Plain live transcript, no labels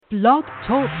Blog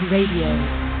Talk Radio.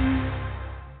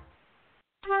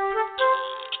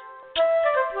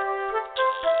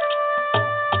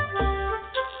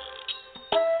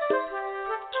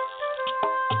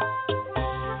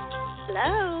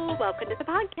 Welcome to the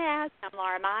podcast. I'm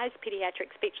Laura Mize,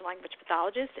 pediatric speech and language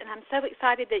pathologist, and I'm so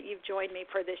excited that you've joined me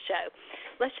for this show.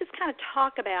 Let's just kind of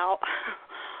talk about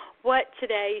what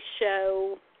today's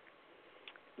show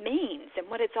means and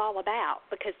what it's all about,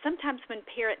 because sometimes when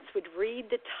parents would read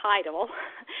the title,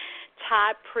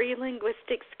 tie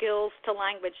prelinguistic skills to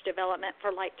language development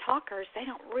for late talkers, they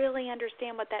don't really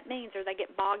understand what that means, or they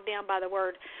get bogged down by the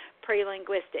word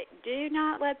prelinguistic. Do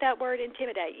not let that word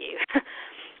intimidate you.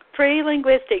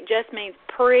 Prelinguistic just means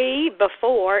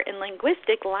before, and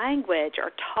linguistic, language or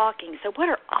talking. So what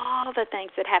are all the things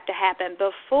that have to happen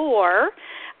before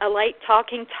a late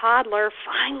talking toddler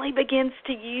finally begins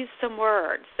to use some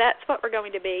words? That's what we're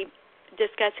going to be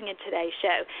discussing in today's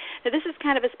show. Now, this is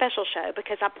kind of a special show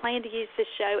because I plan to use this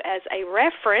show as a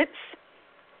reference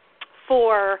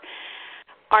for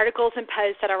articles and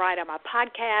posts that I write on my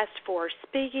podcast, for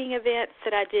speaking events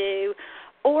that I do,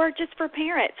 or just for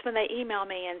parents when they email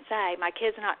me and say, my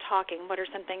kid's not talking, what are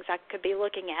some things I could be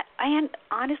looking at? And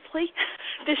honestly,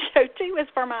 this show, too, is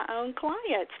for my own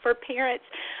clients, for parents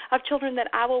of children that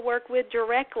I will work with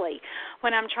directly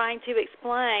when I'm trying to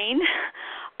explain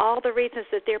all the reasons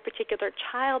that their particular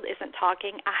child isn't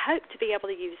talking. I hope to be able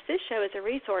to use this show as a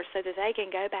resource so that they can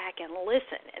go back and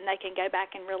listen, and they can go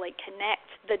back and really connect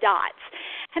the dots.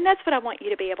 And that's what I want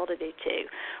you to be able to do, too,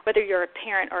 whether you're a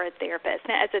parent or a therapist.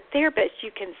 Now, as a therapist,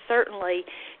 you can certainly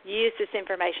use this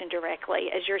information directly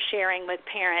as you're sharing with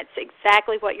parents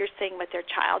exactly what you're seeing with their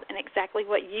child and exactly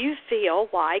what you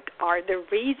feel like are the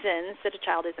reasons that a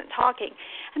child isn't talking.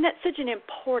 And that's such an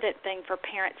important thing for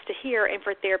parents to hear and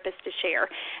for therapists to share.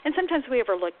 And sometimes we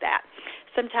overlook that.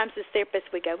 Sometimes as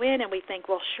therapists we go in and we think,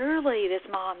 well, surely this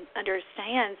mom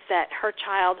understands that her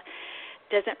child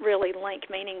doesn't really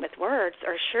link meaning with words,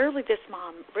 or surely this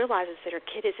mom realizes that her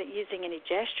kid isn't using any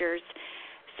gestures.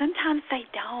 Sometimes they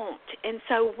don't. And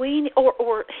so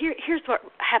here's what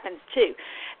happens too.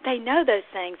 They know those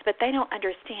things, but they don't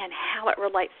understand how it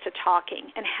relates to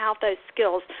talking and how those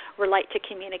skills relate to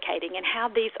communicating and how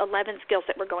these 11 skills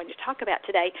that we're going to talk about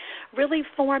today really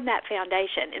form that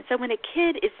foundation. And so when a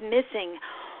kid is missing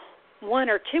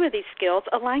one or two of these skills,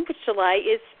 a language delay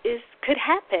could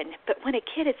happen. But when a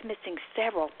kid is missing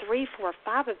several, 3, 4,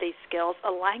 5 of these skills, a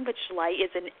language delay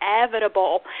is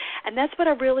inevitable. And that's what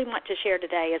I really want to share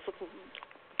today, is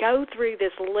go through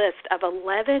this list of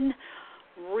 11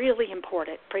 really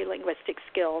important prelinguistic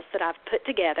skills that I've put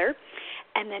together,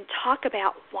 and then talk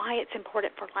about why it's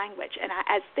important for language. And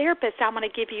as therapists, I want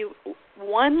to give you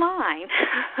one line,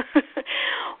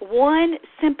 one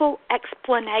simple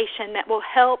explanation that will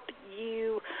help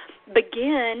you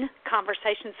begin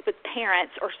conversations with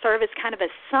parents, or serve as kind of a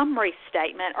summary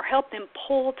statement, or help them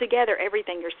pull together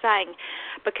everything you're saying,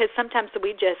 because sometimes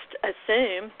we just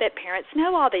assume that parents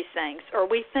know all these things, or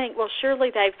we think, well, surely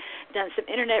they've done some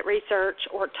internet research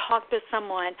or talked to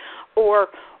someone, or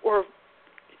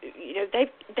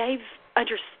they've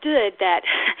understood that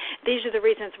these are the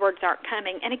reasons words aren't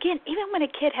coming. And again, even when a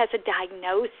kid has a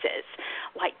diagnosis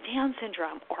like Down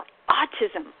syndrome or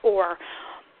autism or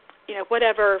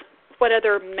what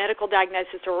other medical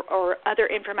diagnosis or other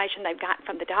information they've gotten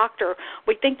from the doctor,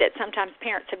 we think that sometimes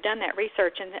parents have done that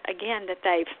research and, again, that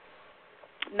they've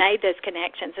made those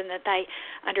connections and that they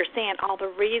understand all the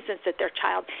reasons that their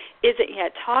child isn't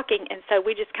yet talking. And so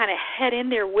we just kind of head in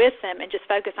there with them and just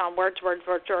focus on words,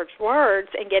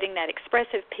 and getting that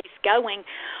expressive piece going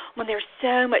when there's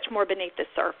so much more beneath the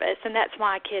surface. And that's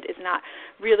why a kid is not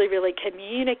really, really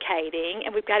communicating,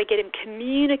 and we've got to get him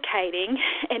communicating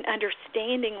and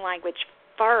understanding language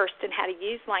first, and how to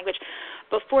use language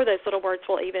before those little words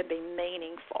will even be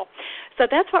meaningful. So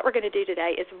that's what we're going to do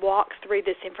today, is walk through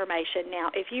this information.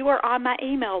 Now, if you are on my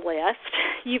email list,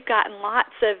 you've gotten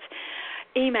lots of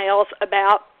emails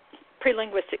about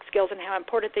prelinguistic skills and how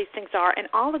important these things are. And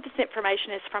all of this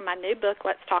information is from my new book,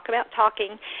 Let's Talk About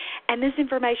Talking. And this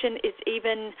information is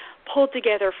even pulled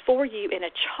together for you in a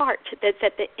chart that's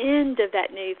at the end of that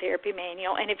new therapy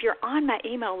manual. And if you're on my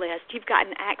email list, you've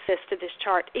gotten access to this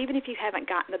chart, even if you haven't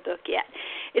gotten the book yet.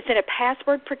 It's in a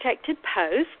password-protected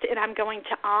post, and I'm going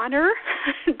to honor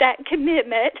that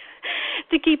commitment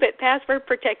to keep it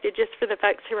password-protected just for the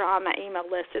folks who are on my email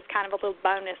list. It's kind of a little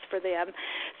bonus for them.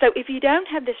 So if you don't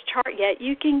have this chart yet,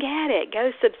 you can get it.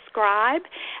 Go subscribe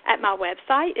at my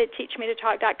website at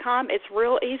teachmetotalk.com. It's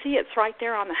real easy. It's right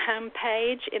there on the home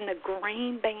page in the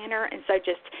green banner. And so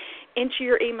just enter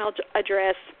your email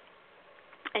address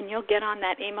and you'll get on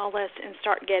that email list and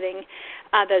start getting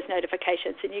those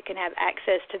notifications, and you can have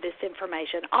access to this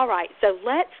information. All right, so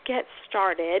let's get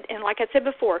started. And like I said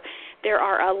before, there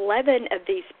are 11 of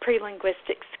these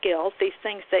prelinguistic skills, these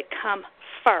things that come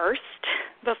first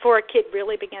before a kid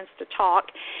really begins to talk.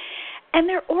 And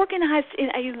they're organized in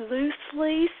a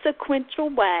loosely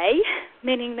sequential way,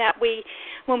 meaning that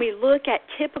when we look at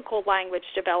typical language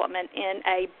development in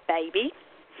a baby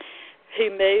who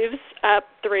moves up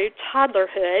through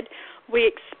toddlerhood, we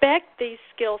expect these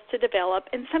skills to develop,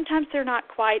 and sometimes they're not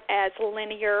quite as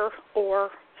linear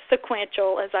or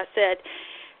sequential, as I said,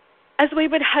 as we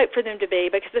would hope for them to be,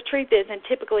 because the truth is, in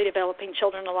typically developing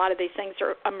children, a lot of these things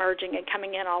are emerging and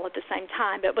coming in all at the same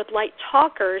time. But with late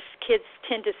talkers, kids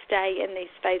tend to stay in these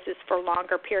phases for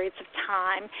longer periods of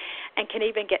time and can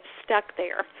even get stuck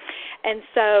there. And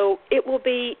so it will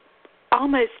be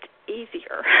almost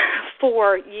easier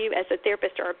for you as a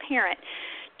therapist or a parent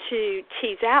to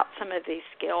tease out some of these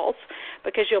skills,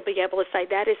 because you'll be able to say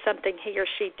that is something he or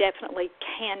she definitely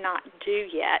cannot do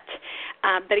yet.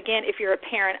 But again, if you're a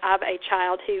parent of a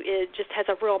child who just has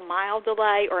a real mild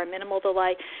delay or a minimal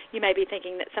delay, you may be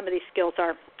thinking that some of these skills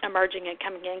are emerging and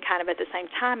coming in kind of at the same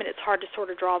time, and it's hard to sort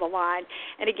of draw the line.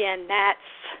 And again, that's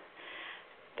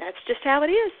just how it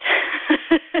is.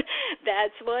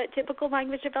 That's what typical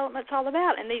language development is all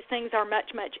about. And these things are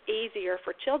much, much easier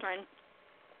for children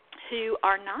who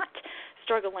are not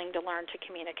struggling to learn to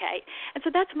communicate. And so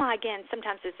that's why, again,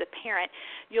 sometimes as a parent,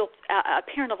 a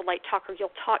parent of a late talker,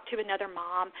 you'll talk to another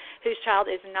mom whose child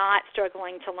is not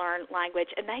struggling to learn language,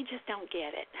 and they just don't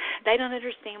get it. They don't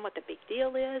understand what the big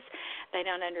deal is. They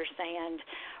don't understand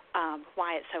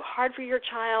why it's so hard for your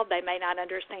child. They may not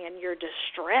understand your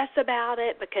distress about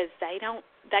it, because they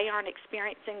aren't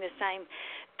experiencing the same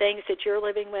things that you're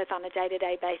living with on a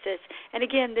day-to-day basis. And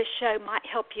again, this show might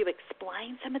help you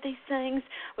explain some of these things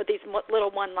with these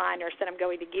little one-liners that I'm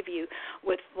going to give you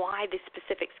with why these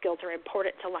specific skills are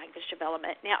important to language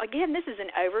development. Now, again, this is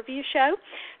an overview show,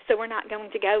 so we're not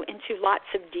going to go into lots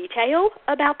of detail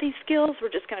about these skills. We're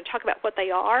just going to talk about what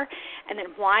they are and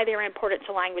then why they're important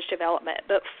to language development.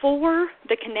 But for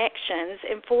the connections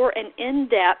and for an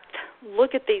in-depth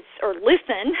look at these, or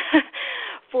listen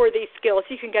for these skills,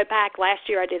 you can go back. Last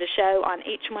year I did a show on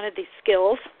each one of these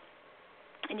skills,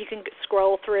 and you can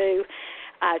scroll through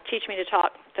Teach Me to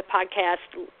Talk, the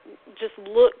podcast. Just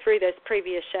look through those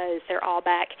previous shows. They're all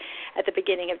back at the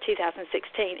beginning of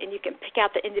 2016, and you can pick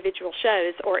out the individual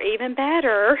shows, or even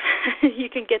better, you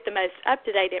can get the most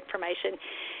up-to-date information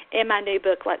in my new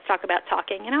book, Let's Talk About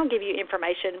Talking, and I'll give you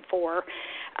information for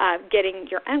getting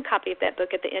your own copy of that book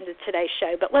at the end of today's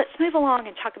show. But let's move along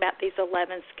and talk about these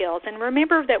 11 skills. And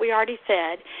remember that we already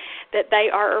said that they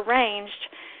are arranged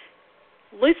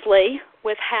loosely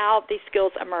with how these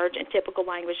skills emerge in typical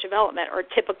language development, or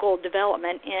typical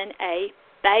development in a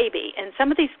baby. And some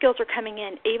of these skills are coming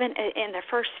in even in the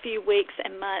first few weeks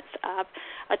and months of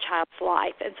a child's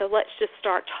life. And so let's just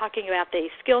start talking about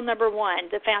these. Skill number 1,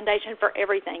 the foundation for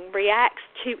everything, reacts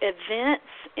to events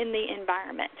in the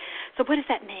environment. So what does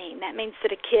that mean? That means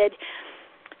that a kid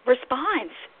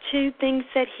responds to things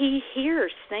that he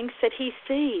hears, things that he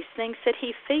sees, things that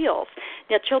he feels.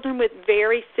 Now, children with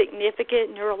very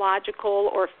significant neurological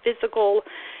or physical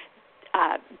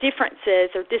differences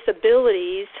or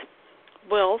disabilities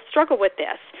will struggle with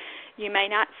this. You may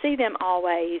not see them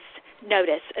always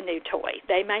notice a new toy.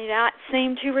 They may not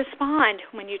seem to respond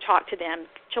when you talk to them.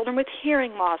 Children with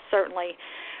hearing loss certainly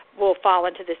will fall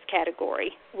into this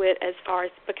category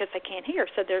because they can't hear.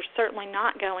 So they're certainly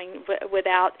not going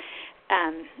without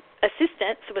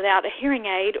assistance, without a hearing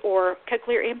aid or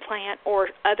cochlear implant or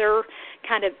other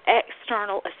kind of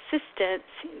external assistance.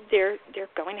 They're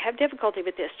going to have difficulty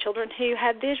with this. Children who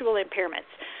have visual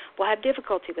impairments will have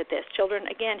difficulty with this. Children,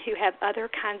 again, who have other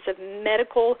kinds of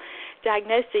medical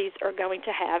diagnoses are going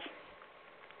to have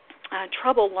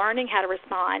trouble learning how to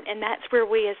respond, and that's where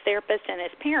we as therapists and as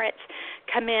parents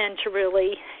come in to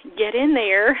really get in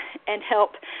there and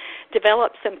help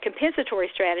develop some compensatory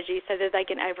strategies so that they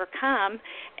can overcome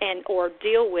or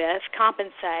deal with,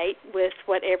 compensate with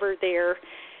whatever their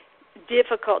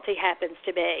difficulty happens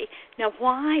to be. Now,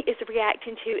 why is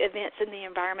reacting to events in the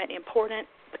environment important?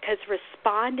 Because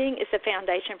responding is the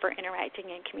foundation for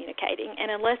interacting and communicating,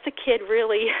 and unless a kid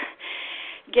really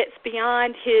gets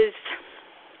beyond his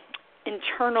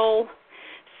internal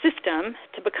system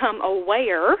to become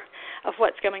aware of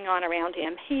what's going on around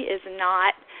him, he is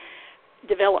not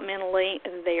developmentally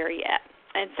there yet.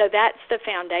 And so that's the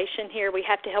foundation here. We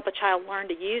have to help a child learn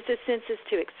to use his senses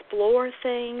to explore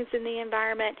things in the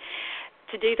environment,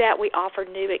 To do that, we offer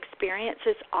new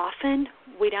experiences often.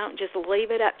 We don't just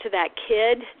leave it up to that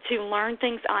kid to learn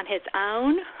things on his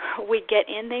own. We get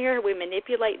in there, we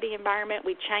manipulate the environment,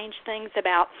 we change things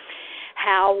about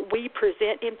how we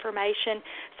present information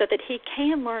so that he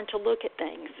can learn to look at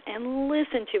things and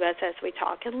listen to us as we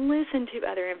talk and listen to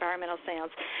other environmental sounds.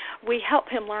 We help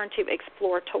him learn to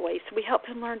explore toys. We help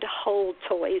him learn to hold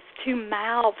toys, to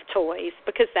mouth toys,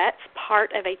 because that's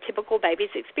part of a typical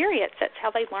baby's experience. That's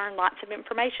how they learn lots of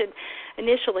information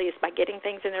initially, is by getting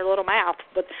things in their little mouth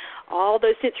with all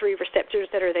those sensory receptors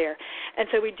that are there. And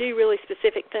so we do really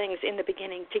specific things in the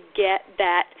beginning to get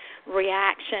that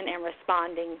reaction and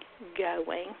responding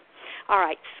going. All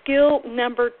right, skill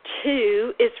number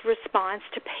 2 is response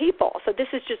to people. So this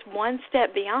is just one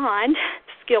step beyond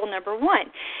skill number 1.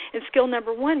 In skill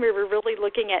number 1, we were really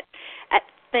looking at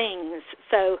things.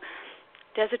 So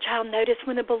does a child notice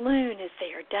when a balloon is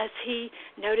there? Does he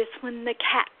notice when the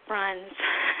cat runs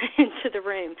into the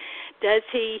room? Does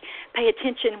he pay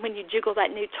attention when you jiggle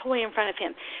that new toy in front of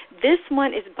him? This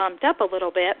one is bumped up a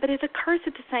little bit, but it occurs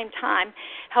at the same time,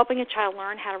 helping a child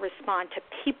learn how to respond to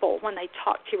people when they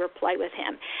talk to or play with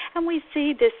him. And we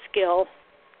see this skill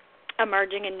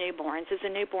emerging in newborns as a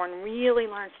newborn really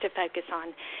learns to focus on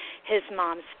his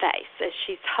mom's face as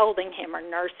she's holding him or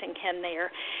nursing him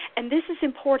there. And this is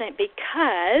important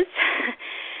because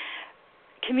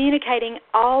communicating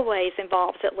always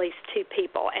involves at least 2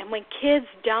 people. And when kids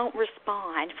don't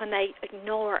respond, when they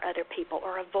ignore other people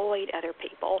or avoid other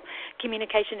people,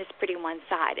 communication is pretty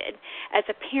one-sided. As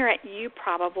a parent, you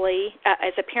probably,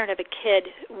 as a parent of a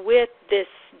kid with this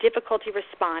difficulty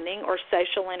responding or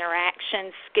social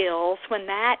interaction skills, when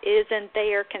that isn't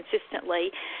there consistently,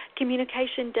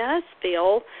 communication does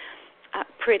feel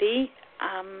pretty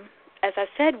as I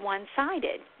said,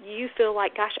 one-sided. You feel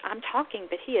like, gosh, I'm talking,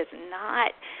 but he is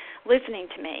not listening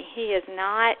to me. He is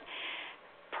not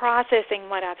processing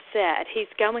what I've said. He's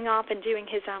going off and doing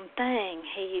his own thing.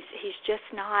 He's just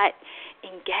not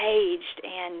engaged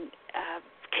and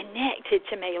connected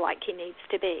to me like he needs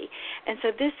to be. And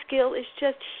so this skill is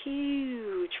just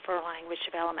huge for language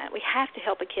development. We have to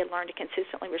help a kid learn to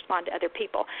consistently respond to other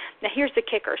people. Now, here's the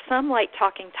kicker. Some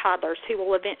late-talking toddlers who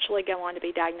will eventually go on to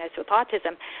be diagnosed with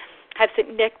autism have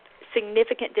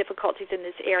significant difficulties in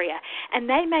this area, and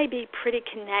they may be pretty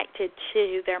connected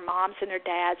to their moms and their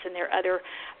dads and their other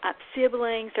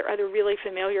siblings, their other really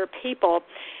familiar people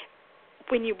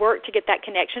when you work to get that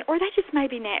connection, or they just may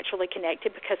be naturally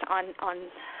connected because on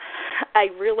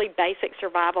a really basic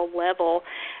survival level,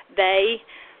 they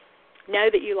know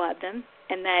that you love them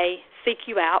and they seek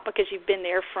you out because you've been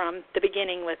there from the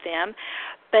beginning with them.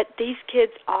 But these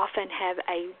kids often have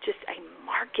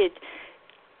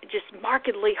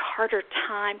markedly harder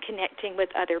time connecting with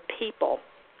other people.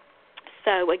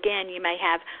 So, again, you may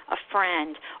have a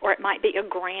friend, or it might be a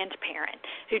grandparent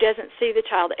who doesn't see the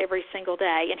child every single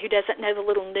day and who doesn't know the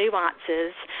little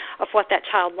nuances of what that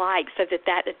child likes, so that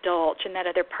that adult and that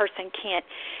other person can't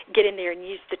get in there and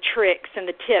use the tricks and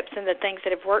the tips and the things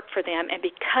that have worked for them. And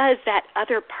because that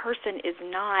other person is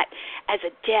not as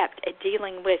adept at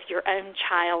dealing with your own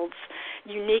child's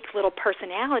unique little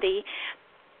personality,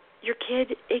 your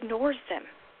kid ignores them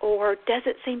or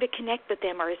doesn't seem to connect with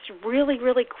them, or is really,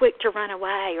 really quick to run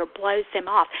away or blows them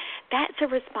off. That's a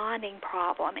responding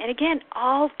problem. And again,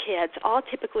 all kids, all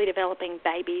typically developing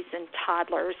babies and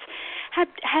toddlers,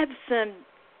 have some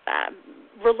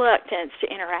reluctance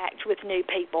to interact with new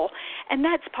people. And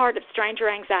that's part of stranger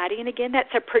anxiety. And again, that's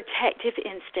a protective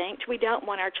instinct. We don't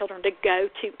want our children to go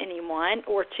to anyone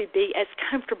or to be as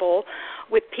comfortable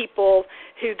with people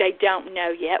who they don't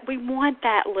know yet. We want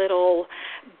that little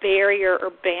barrier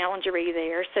or boundary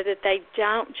there so that they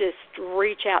don't just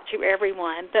reach out to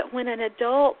everyone. But when an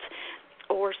adult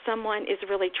or someone is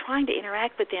really trying to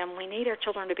interact with them, we need our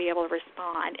children to be able to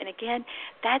respond. And again,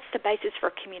 that's the basis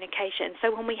for communication.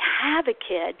 So when we have a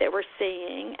kid that we're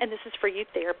seeing, and this is for you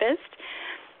therapists,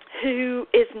 who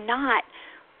is not,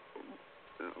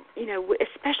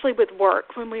 especially with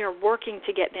work, when we are working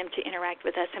to get them to interact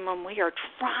with us and when we are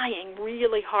trying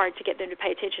really hard to get them to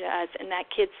pay attention to us, and that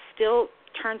kid still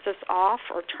turns us off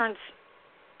or turns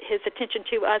his attention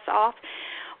to us off,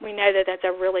 we know that that's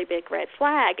a really big red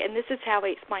flag. And this is how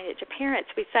we explain it to parents.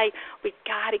 We say we've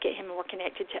got to get him more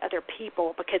connected to other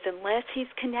people, because unless he's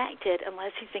connected,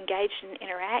 unless he's engaged in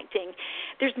interacting,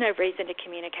 there's no reason to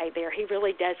communicate there. He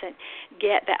really doesn't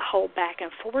get that whole back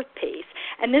and forth piece.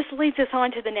 And this leads us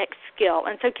on to the next skill.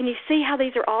 And so can you see how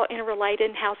these are all interrelated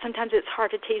and how sometimes it's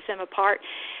hard to tease them apart?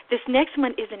 This next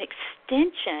one is an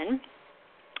extension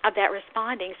of that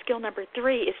responding. Skill number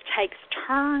 3 is takes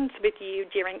turns with you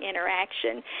during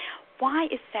interaction. why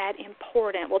is that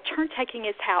important? Well, turn-taking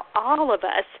is how all of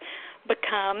us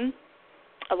become,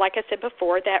 like I said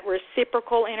before, that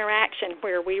reciprocal interaction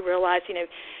where we realize,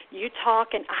 you talk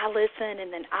and I listen,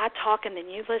 and then I talk and then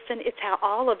you listen. It's how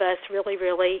all of us really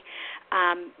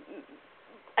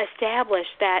establish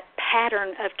that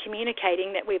pattern of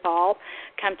communicating that we've all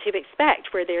come to expect,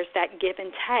 where there's that give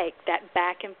and take, that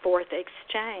back and forth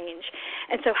exchange.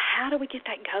 And so how do we get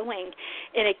that going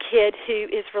in a kid who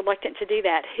is reluctant to do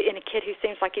that, in a kid who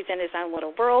seems like he's in his own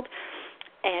little world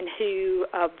and who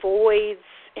avoids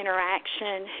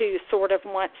interaction, who sort of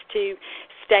wants to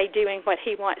stay doing what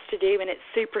he wants to do, and it's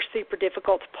super, super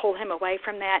difficult to pull him away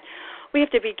from that? We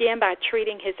have to begin by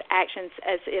treating his actions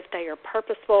as if they are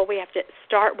purposeful. We have to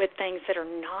start with things that are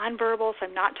nonverbal, so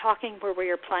not talking where we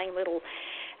are playing little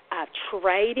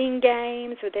trading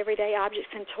games with everyday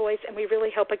objects and toys, and we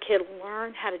really help a kid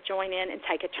learn how to join in and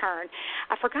take a turn.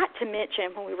 I forgot to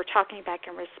mention when we were talking back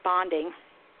in responding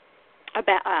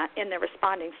about in the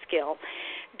responding skill,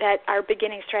 that our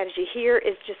beginning strategy here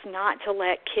is just not to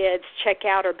let kids check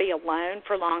out or be alone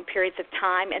for long periods of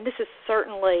time. And this is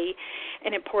certainly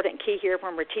an important key here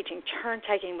when we're teaching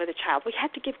turn-taking with a child. We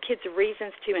have to give kids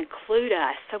reasons to include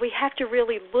us. So we have to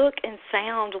really look and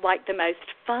sound like the most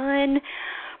fun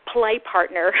play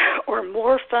partner, or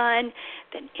more fun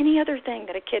than any other thing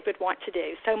that a kid would want to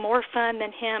do. So more fun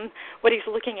than him, what he's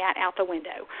looking at out the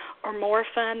window, or more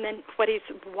fun than what he's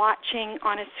watching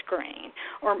on a screen,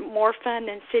 or more fun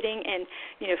than sitting and,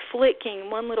 flicking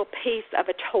one little piece of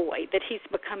a toy that he's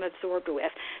become absorbed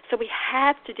with. So we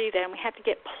have to do that, and we have to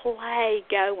get play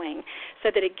going so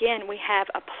that, again, we have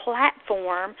a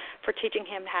platform for teaching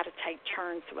him how to take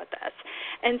turns with us.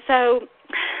 And so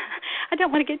I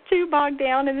don't want to get too bogged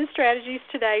down in the strategies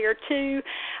today or too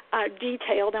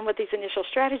detailed on what these initial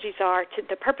strategies are.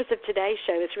 The purpose of today's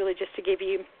show is really just to give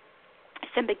you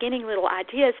some beginning little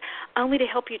ideas, only to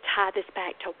help you tie this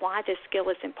back to why this skill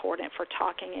is important for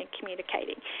talking and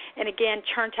communicating. And again,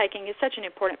 turn-taking is such an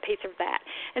important piece of that.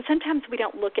 And sometimes we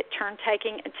don't look at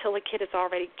turn-taking until a kid is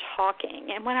already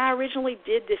talking. And when I originally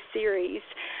did this series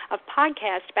of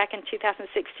podcasts back in 2016,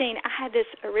 I had this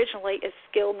originally as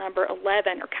skill number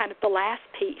 11, or kind of the last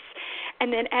piece.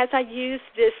 And then as I used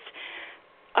this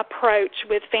approach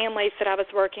with families that I was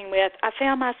working with, I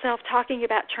found myself talking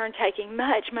about turn-taking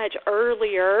much, much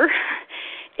earlier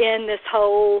in this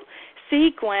whole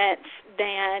sequence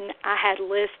than I had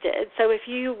listed. So if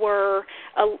you were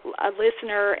a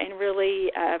listener and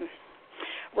really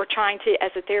were trying to,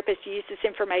 as a therapist, use this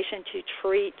information to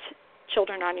treat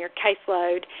children on your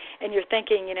caseload, and you're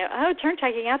thinking,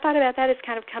 turn-taking, I thought about that as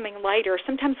kind of coming later.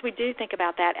 Sometimes we do think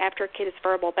about that after a kid is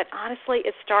verbal, but honestly,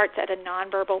 it starts at a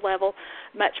nonverbal level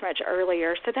much, much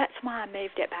earlier. So that's why I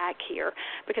moved it back here,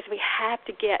 because we have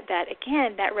to get that,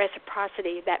 again, that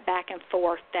reciprocity, that back and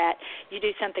forth, that you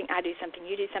do something, I do something,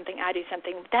 you do something, I do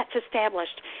something. That's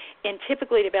established in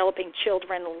typically developing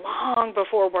children long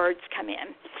before words come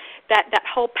in. That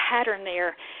whole pattern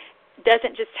there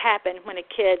doesn't just happen when a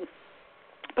kid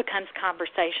becomes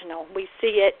conversational. We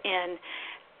see it in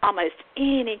almost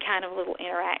any kind of little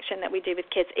interaction that we do with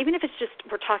kids, even if it's just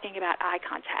we're talking about eye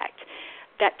contact.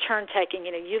 That turn-taking,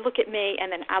 you look at me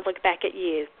and then I look back at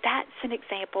you. That's an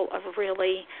example of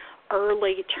really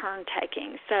early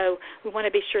turn-taking. So we want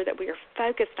to be sure that we are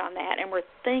focused on that and we're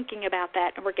thinking about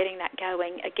that and we're getting that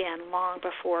going, again, long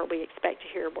before we expect to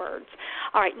hear words.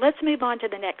 All right, let's move on to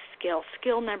the next skill,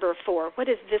 skill number 4. What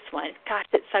is this one? Gosh,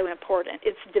 it's so important.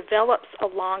 It develops a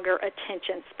longer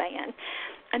attention span.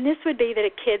 And this would be that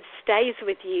a kid stays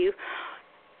with you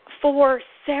for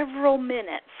several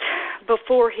minutes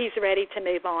before he's ready to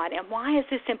move on. And why is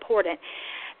this important?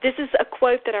 This is a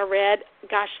quote that I read,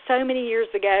 so many years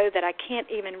ago that I can't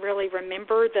even really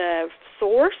remember the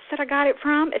source that I got it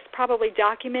from. It's probably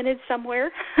documented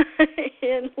somewhere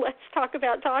in Let's Talk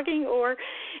About Talking or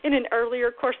in an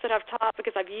earlier course that I've taught,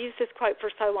 because I've used this quote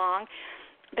for so long.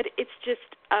 But it's just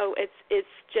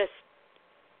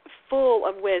full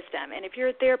of wisdom. And if you're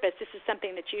a therapist, this is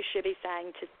something that you should be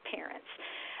saying to parents.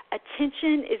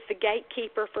 Attention is the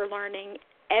gatekeeper for learning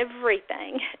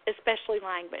everything, especially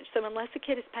language. So unless a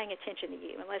kid is paying attention to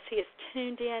you, unless he is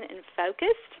tuned in and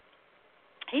focused,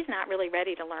 he's not really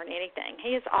ready to learn anything.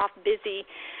 He is off busy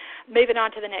moving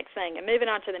on to the next thing and moving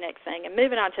on to the next thing and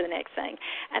moving on to the next thing.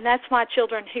 And that's why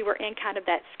children who are in kind of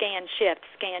that scan shift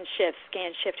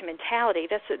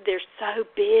mentality, they're so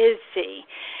busy.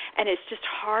 And it's just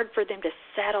hard for them to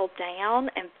settle down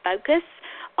and focus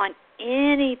on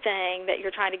anything that you're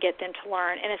trying to get them to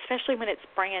learn. And especially when it's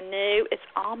brand new, it's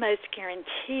almost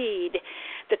guaranteed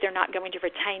that they're not going to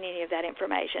retain any of that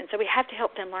information. So we have to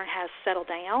help them learn how to settle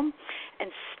down and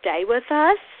stay with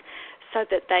us so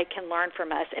that they can learn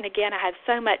from us. And again, I have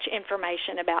so much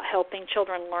information about helping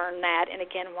children learn that, and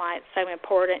again, why it's so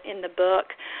important in the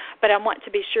book. But I want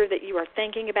to be sure that you are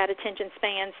thinking about attention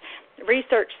spans.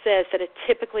 Research says that a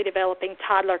typically developing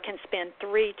toddler can spend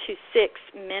 3 to 6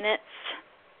 minutes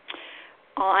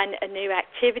on a new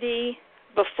activity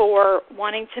before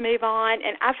wanting to move on,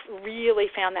 and I've really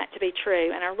found that to be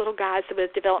true. And our little guys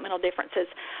with developmental differences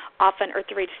often are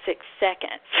 3 to 6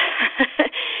 seconds.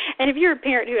 And if you're a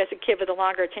parent who has a kid with a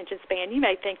longer attention span, you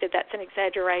may think that that's an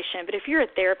exaggeration, but if you're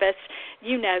a therapist,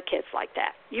 you know kids like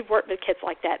that. You've worked with kids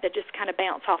like that just kind of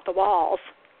bounce off the walls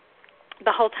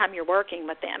the whole time you're working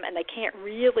with them, and they can't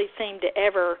really seem to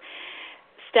ever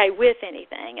stay with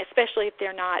anything, especially if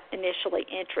they're not initially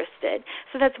interested.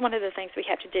 So that's one of the things we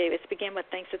have to do, is begin with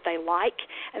things that they like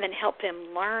and then help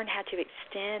them learn how to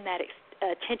extend that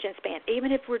attention span.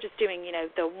 Even if we're just doing,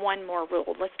 the one more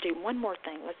rule, let's do one more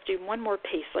thing, let's do one more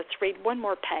piece, let's read one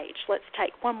more page, let's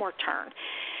take one more turn.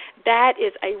 That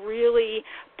is a really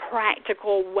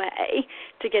practical way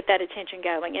to get that attention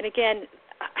going. And again,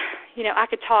 I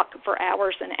could talk for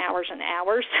hours and hours and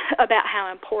hours about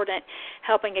how important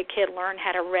helping a kid learn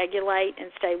how to regulate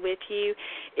and stay with you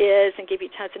is, and give you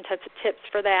tons and tons of tips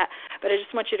for that. But I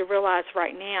just want you to realize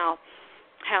right now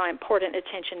how important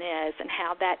attention is, and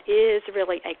how that is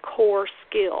really a core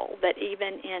skill that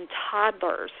even in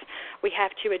toddlers we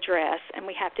have to address, and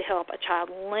we have to help a child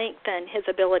lengthen his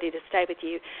ability to stay with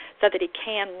you so that he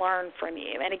can learn from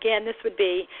you. And again, this would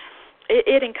be,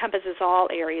 it encompasses all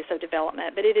areas of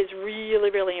development, but it is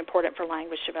really, really important for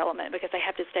language development, because they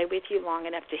have to stay with you long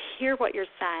enough to hear what you're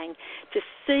saying, to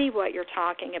see what you're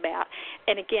talking about,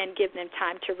 and again, give them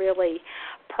time to really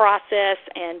process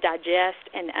and digest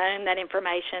and own that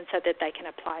information so that they can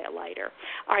apply it later.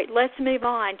 All right, let's move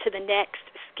on to the next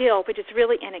skill, which is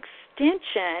really an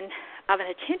extension of an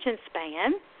attention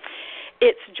span.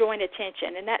 It's joint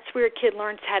attention, and that's where a kid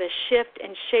learns how to shift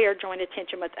and share joint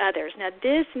attention with others. Now,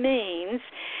 this means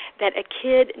that a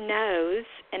kid knows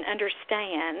and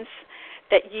understands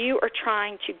that you are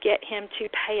trying to get him to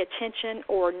pay attention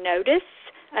or notice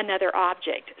another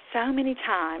object. So many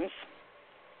times,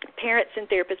 parents and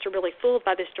therapists are really fooled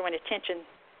by this joint attention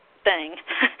thing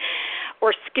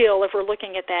or skill if we're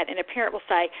looking at that, and a parent will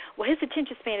say, well, his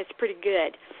attention span is pretty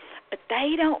good, but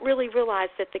they don't really realize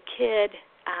that the kid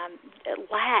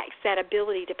lacks that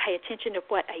ability to pay attention to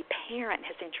what a parent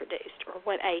has introduced, or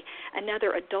what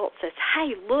another adult says,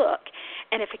 hey, look.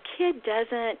 And if a kid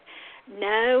doesn't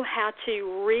know how to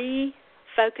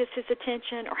refocus his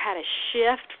attention, or how to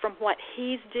shift from what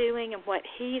he's doing and what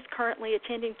he's currently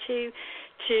attending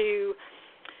to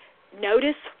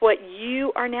notice what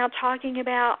you are now talking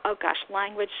about, oh gosh,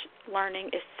 language learning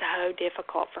is so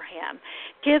difficult for him.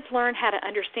 Kids learn how to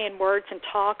understand words and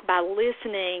talk by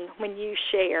listening when you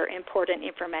share important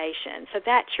information. So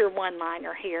that's your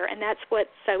one-liner here, and that's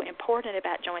what's so important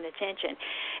about joint attention.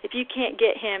 If you can't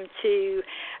get him to,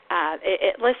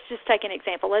 let's just take an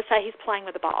example. Let's say he's playing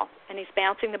with a ball, and he's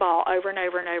bouncing the ball over and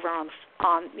over and over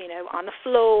on the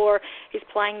floor. He's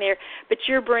playing there, but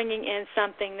you're bringing in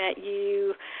something that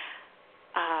you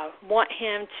want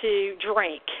him to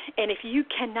drink, and if you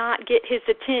cannot get his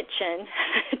attention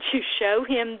to show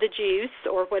him the juice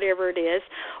or whatever it is,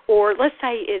 or let's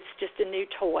say it's just a new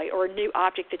toy or a new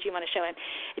object that you want to show him,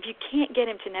 if you can't get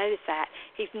him to notice that,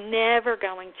 he's never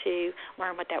going to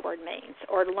learn what that word means,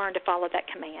 or to learn to follow that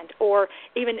command, or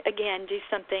even, again, do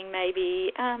something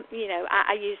maybe,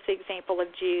 I use the example of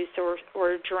juice or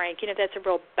drink. That's a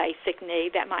real basic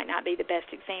need. That might not be the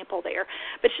best example there,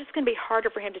 but it's just going to be harder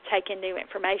for him to take in new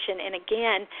information, and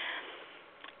again,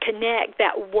 connect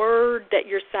that word that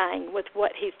you're saying with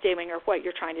what he's doing or what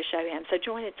you're trying to show him. So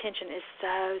joint attention is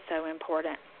so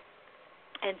important.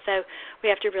 And so we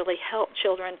have to really help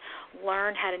children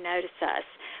learn how to notice us.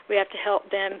 We have to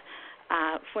help them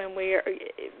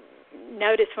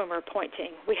notice when we're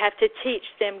pointing. We have to teach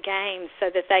them games so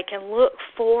that they can look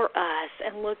for us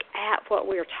and look at what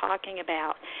we're talking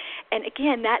about. And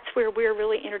again, that's where we're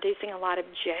really introducing a lot of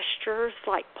gestures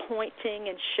like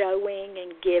pointing and showing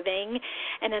and giving.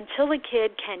 And until a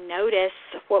kid can notice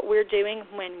what we're doing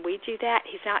when we do that,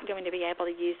 he's not going to be able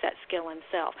to use that skill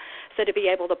himself. So to be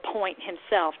able to point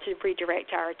himself to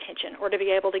redirect our attention, or to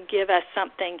be able to give us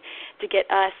something to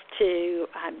get us to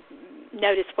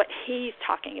notice what he's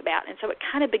talking about. And so it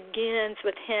kind of begins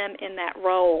with him in that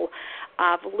role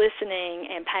of listening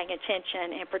and paying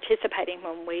attention and participating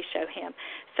when we show him.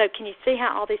 So can you see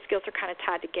how all these skills are kind of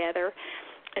tied together?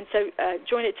 And so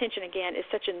joint attention, again, is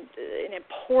such an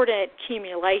important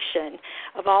accumulation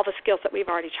of all the skills that we've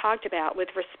already talked about,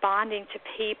 with responding to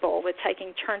people, with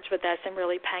taking turns with us and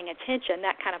really paying attention.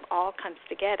 That kind of all comes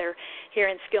together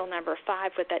here in skill number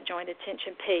 5 with that joint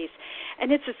attention piece.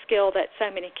 And it's a skill that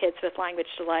so many kids with language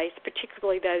delays,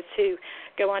 particularly those who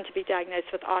go on to be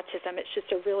diagnosed with autism, it's just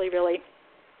a really, really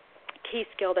key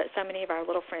skill that so many of our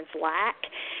little friends lack.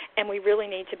 And we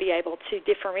really need to be able to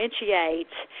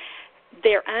differentiate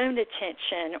their own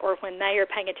attention, or when they are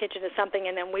paying attention to something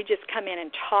and then we just come in and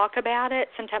talk about it.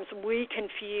 Sometimes we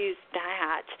confuse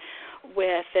that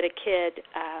with that a kid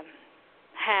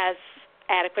has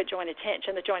adequate joint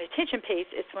attention. The joint attention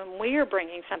piece is when we are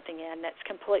bringing something in that's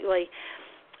completely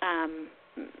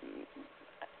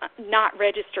not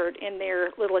registered in their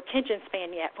little attention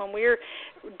span yet. When we're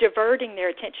diverting their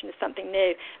attention to something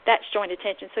new, that's joint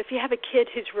attention. So if you have a kid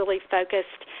who's really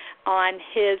focused on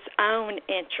his own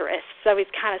interests, so he's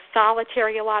kind of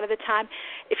solitary a lot of the time,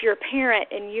 if you're a parent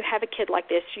and you have a kid like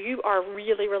this, you are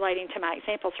really relating to my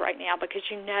examples right now, because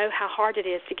you know how hard it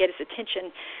is to get his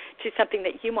attention to something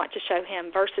that you want to show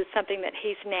him versus something that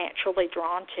he's naturally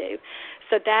drawn to.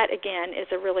 So that, again, is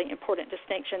a really important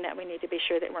distinction that we need to be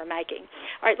sure that we're making.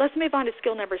 All right, let's move on to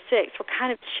skill number 6. We're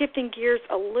kind of shifting gears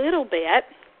a little bit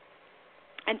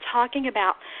and talking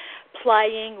about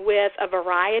playing with a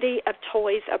variety of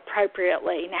toys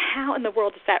appropriately. Now, how in the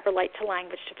world does that relate to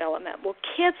language development? Well,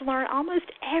 kids learn almost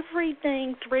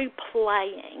everything through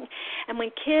playing. And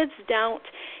when kids don't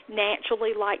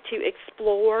naturally like to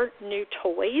explore new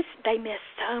toys, they miss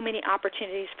so many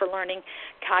opportunities for learning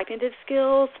cognitive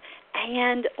skills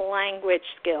and language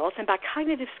skills. And by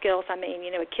cognitive skills, I mean,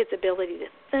 a kid's ability to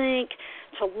think,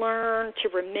 to learn, to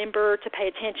remember, to pay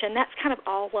attention. That's kind of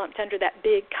all lumped under that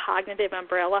big cognitive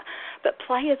umbrella. But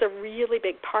play is a really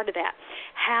big part of that.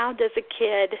 How does a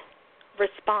kid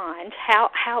respond?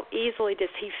 How easily does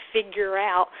he figure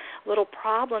out little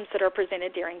problems that are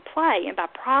presented during play? And by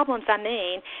problems, I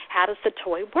mean, how does the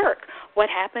toy work? What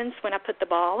happens when I put the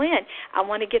ball in? I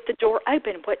want to get the door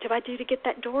open. What do I do to get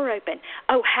that door open?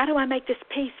 Oh, how do I make this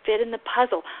piece fit in the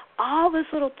puzzle? All those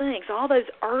little things, all those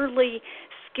early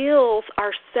skills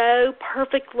are so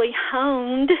perfectly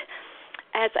honed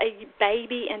as a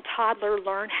baby and toddler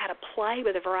learn how to play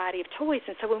with a variety of toys.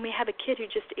 And so when we have a kid who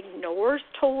just ignores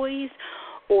toys,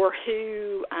 or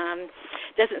who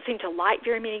doesn't seem to like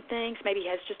very many things, maybe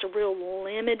has just a real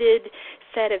limited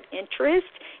set of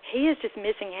interests, he is just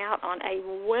missing out on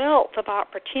a wealth of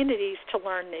opportunities to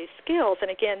learn new skills.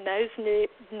 And again, those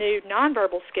new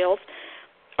nonverbal skills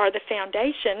are the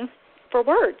foundation for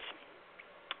words.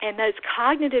 And those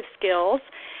cognitive skills,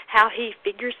 how he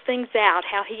figures things out,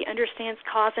 how he understands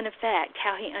cause and effect,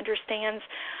 how he understands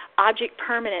object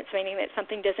permanence, meaning that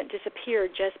something doesn't disappear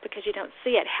just because you don't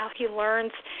see it, how he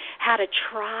learns how to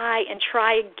try and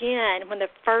try again when the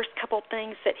first couple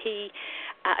things that he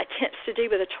attempts to do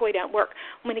with a toy don't work.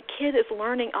 When a kid is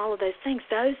learning all of those things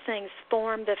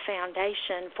form the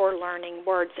foundation for learning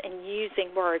words and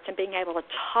using words and being able to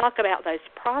talk about those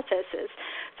processes.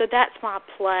 So that's why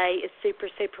play is super,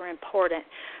 super important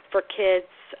for kids,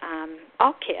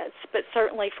 all kids, but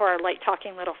certainly for our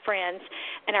late-talking little friends.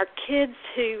 And our kids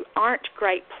who aren't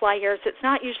great players, it's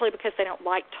not usually because they don't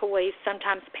like toys.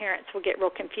 Sometimes parents will get real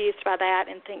confused by that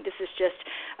and think this is just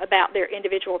about their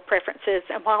individual preferences.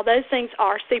 And while those things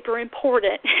are super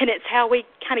important, and it's how we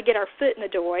kind of get our foot in the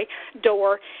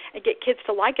door and get kids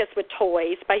to like us with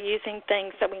toys by using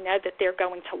things that we know that they're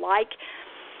going to like,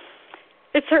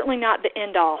 it's certainly not the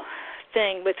end-all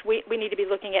thing. We need to be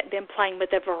looking at them playing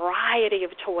with a variety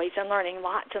of toys and learning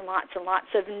lots and lots and lots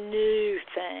of new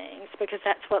things, because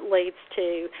that's what leads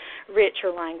to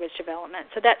richer language development.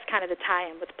 So that's kind of the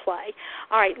tie-in with play.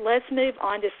 All right, let's move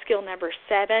on to skill number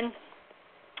 7.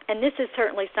 And this is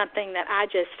certainly something that I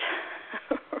just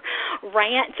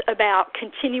rant about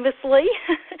continuously.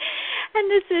 And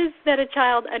this is that a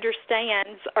child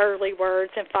understands early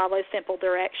words and follows simple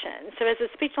directions. So as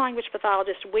a speech-language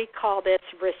pathologist, we call this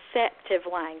receptive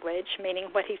language,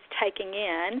 meaning what he's taking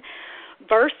in,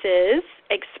 versus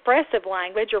expressive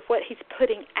language, or what he's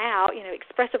putting out.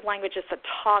 Expressive language is the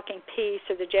talking piece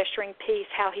or the gesturing piece,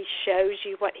 how he shows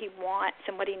you what he wants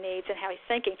and what he needs and how he's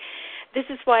thinking. This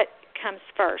is what comes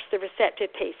first, the receptive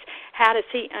piece. How does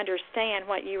he understand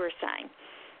what you are saying?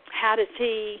 How does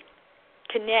he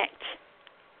connect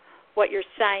what you're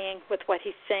saying with what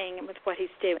he's saying and with what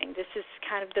he's doing? This is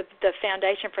kind of the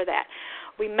foundation for that.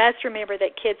 We must remember that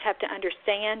kids have to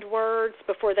understand words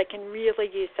before they can really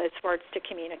use those words to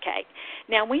communicate.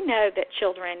 Now, we know that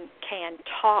children can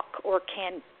talk or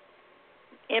can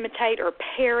imitate or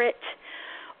parrot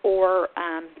or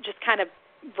just kind of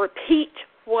repeat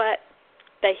what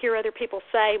they hear other people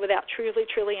say without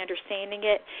truly understanding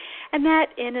it. And that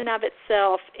in and of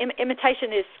itself,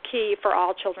 imitation is key for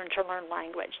all children to learn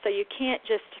language. So you can't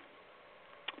just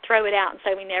throw it out and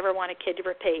say we never want a kid to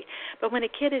repeat. But when a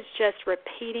kid is just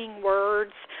repeating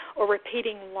words or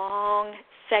repeating long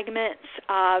segments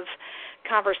of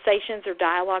conversations or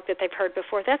dialogue that they've heard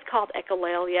before, that's called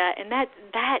echolalia, and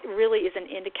that really is an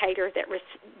indicator that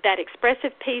that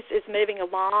expressive piece is moving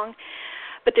along,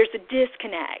 but there's a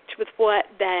disconnect with what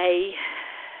they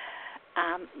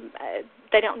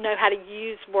don't know how to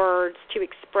use words to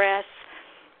express.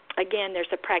 Again, there's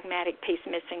a pragmatic piece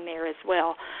missing there as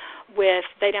well.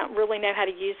 They don't really know how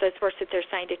to use those words that they're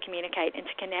saying to communicate and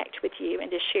to connect with you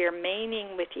and to share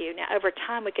meaning with you. Now, over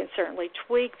time, we can certainly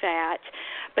tweak that,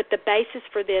 but the basis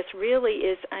for this really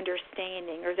is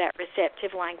understanding, or that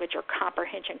receptive language or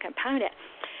comprehension component.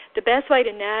 The best way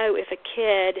to know if a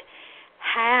kid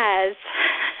has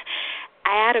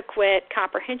adequate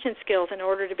comprehension skills in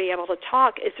order to be able to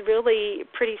talk is really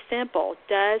pretty simple.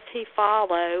 Does he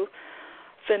follow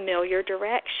familiar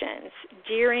directions?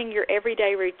 During your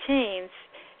everyday routines,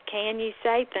 can you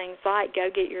say things like, go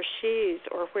get your shoes,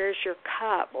 or where's your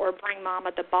cup, or bring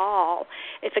mama the ball?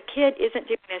 If a kid isn't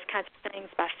doing those kinds of things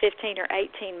by 15 or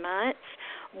 18 months,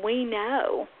 we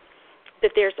know that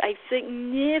there's a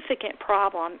significant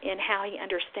problem in how he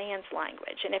understands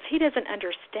language. And if he doesn't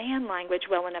understand language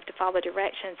well enough to follow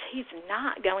directions, he's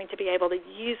not going to be able to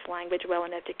use language well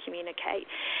enough to communicate.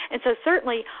 And so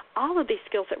certainly all of these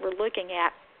skills that we're looking at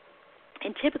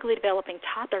in typically developing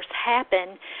toddlers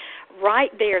happen right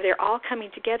there. They're all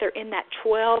coming together in that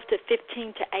 12 to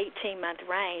 15 to 18-month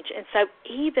range. And so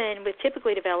even with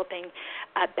typically developing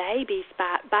babies,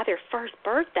 by their first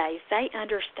birthdays, they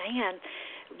understand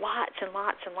lots and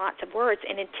lots and lots of words.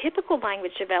 And in typical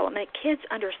language development, kids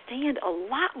understand a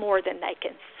lot more than they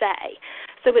can say.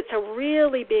 So it's a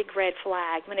really big red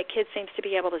flag when a kid seems to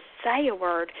be able to say a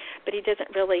word, but he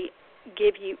doesn't really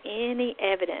give you any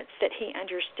evidence that he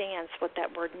understands what that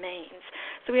word means.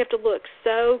 So we have to look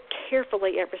so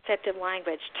carefully at receptive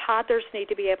language. Toddlers need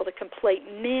to be able to complete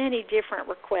many different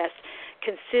requests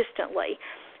consistently.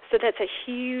 So that's a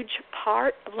huge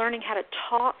part of learning how to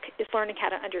talk, is learning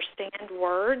how to understand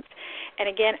words.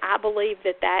 And again, I believe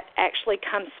that actually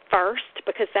comes first,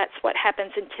 because that's what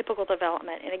happens in typical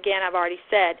development. And again, I've already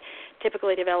said,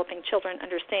 typically developing children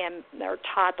understand, or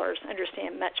toddlers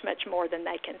understand much, much more than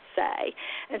they can say.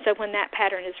 And so when that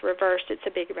pattern is reversed, it's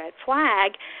a big red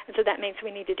flag. And so that means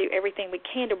we need to do everything we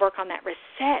can to work on that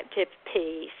receptive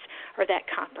piece, or that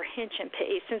comprehension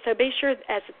piece. And so be sure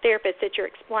as a therapist that you're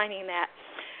explaining that,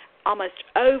 almost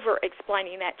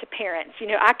over-explaining that to parents. You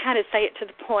know, I kind of say it to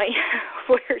the point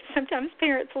where sometimes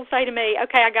parents will say to me,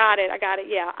 okay, I got it,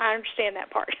 yeah, I understand that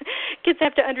part. Kids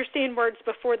have to understand words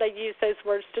before they use those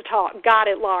words to talk. Got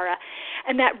it, Laura.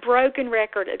 And that broken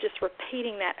record of just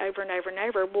repeating that over and over and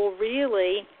over will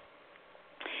really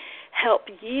help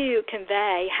you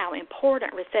convey how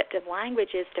important receptive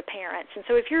language is to parents. And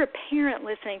so if you're a parent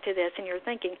listening to this and you're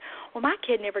thinking, well, my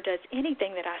kid never does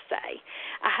anything that I say,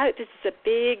 I hope this is a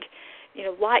big,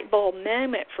 light bulb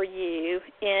moment for you,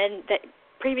 in that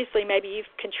previously maybe you've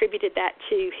contributed that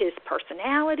to his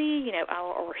personality,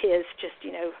 or his just,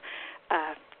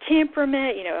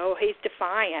 temperament, he's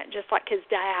defiant, just like his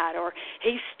dad, or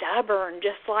he's stubborn,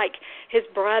 just like his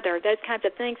brother, those kinds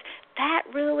of things. That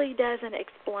really doesn't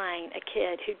explain a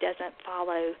kid who doesn't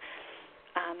follow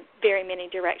very many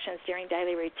directions during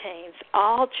daily routines.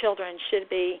 All children should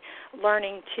be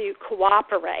learning to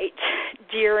cooperate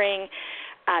during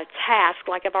tasks,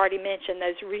 like I've already mentioned,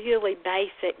 those really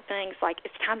basic things like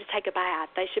it's time to take a bath.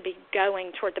 They should be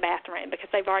going toward the bathroom because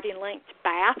they've already linked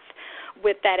bath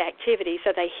with that activity.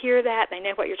 So they hear that, they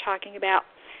know what you're talking about,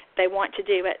 they want to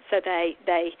do it, so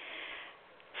they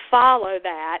follow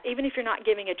that. Even if you're not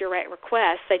giving a direct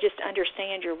request, they just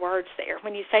understand your words there.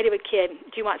 When you say to a kid,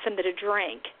 do you want something to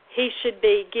drink, he should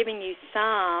be giving you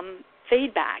some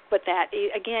feedback with that.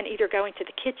 Again, either going to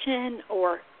the kitchen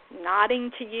or nodding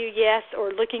to you, yes,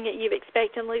 or looking at you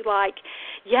expectantly like,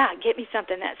 yeah, get me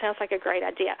something. That sounds like a great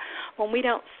idea. When we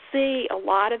don't see a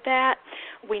lot of that,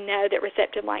 we know that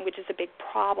receptive language is a big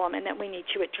problem and that we need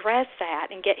to address that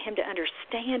and get him to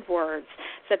understand words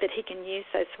so that he can use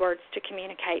those words to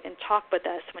communicate and talk with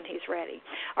us when he's ready.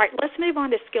 All right, let's move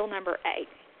on to skill number 8.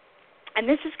 And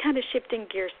this is kind of shifting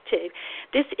gears too.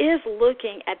 This is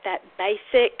looking at that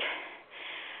basic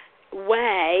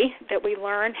way that we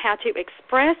learn how to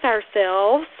express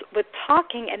ourselves with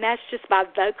talking, and that's just by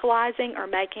vocalizing or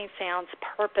making sounds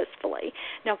purposefully.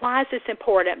 Now, why is this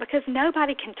important? Because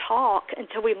nobody can talk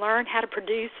until we learn how to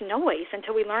produce noise,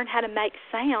 until we learn how to make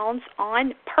sounds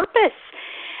on purpose.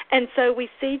 And so we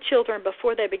see children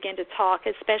before they begin to talk,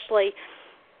 especially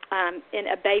in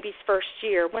a baby's first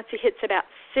year. Once he hits about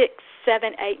 6,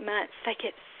 7, 8 months, they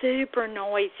get super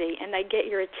noisy, and they get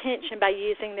your attention by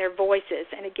using their voices.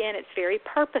 And again, it's very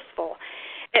purposeful.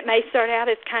 It may start out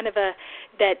as kind of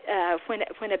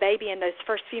when a baby in those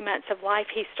first few months of life,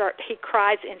 he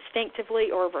cries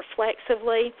instinctively or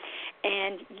reflexively,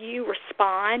 and you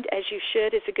respond as you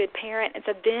should as a good parent. And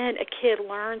so then a kid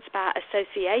learns by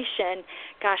association,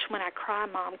 gosh, when I cry,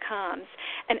 Mom comes.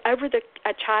 And over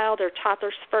a child or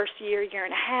toddler's first year, year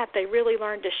and a half, they really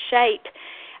learn to shape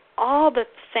all the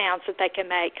sounds that they can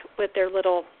make with their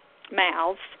little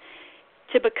mouths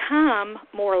to become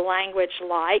more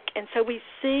language-like. And so we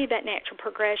see that natural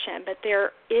progression, but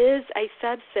there is a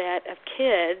subset of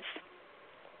kids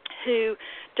who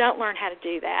don't learn how to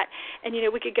do that. And,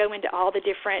 we could go into all the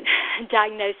different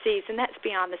diagnoses, and that's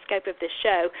beyond the scope of this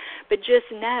show, but just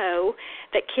know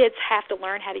that kids have to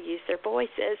learn how to use their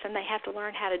voices, and they have to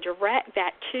learn how to direct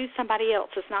that to somebody else.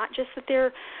 It's not just that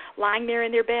they're lying there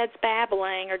in their beds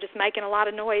babbling or just making a lot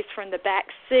of noise from the back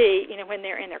seat, when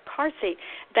they're in their car seat.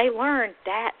 They learn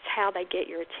that's how they get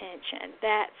your attention.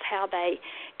 That's how they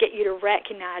get you to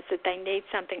recognize that they need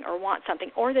something or want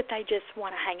something, or that they just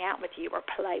want to hang out with you or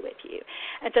play with you.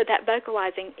 And so that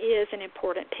vocalizing is an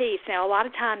important piece. Now, a lot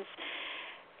of times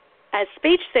as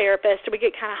speech therapists, we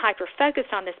get kind of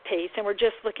hyper-focused on this piece, and we're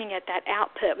just looking at that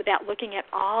output without looking at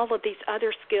all of these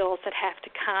other skills that have to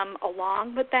come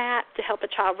along with that to help a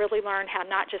child really learn how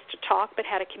not just to talk but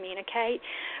how to communicate.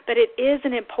 But it is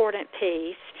an important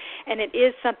piece, and it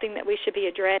is something that we should be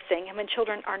addressing. And when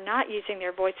children are not using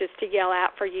their voices to yell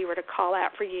out for you or to call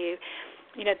out for you,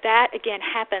 that, again,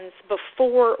 happens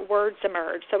before words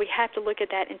emerge. So we have to look at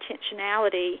that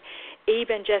intentionality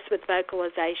even just with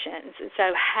vocalizations. And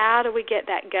so how do we get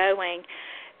that going?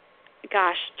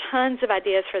 Gosh, tons of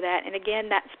ideas for that. And, again,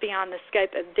 that's beyond the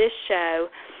scope of this show.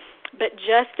 But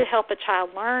just to help a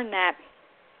child learn that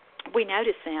we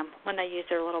notice them when they use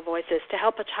their little voices, to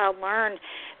help a child learn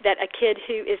that a kid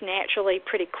who is naturally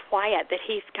pretty quiet, that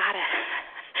he's got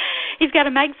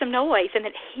to make some noise, and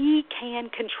that he can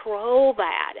control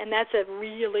that. And that's a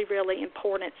really, really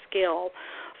important skill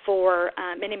for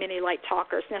many, many late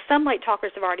talkers. Now, some late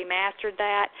talkers have already mastered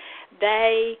that.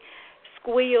 They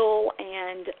squeal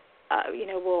and,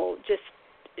 will just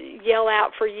yell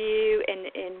out for you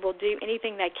and will do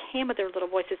anything they can with their little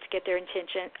voices to get their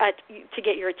attention, to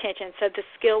get your attention. So the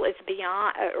skill is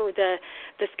beyond, or the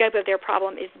scope of their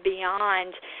problem is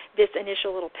beyond this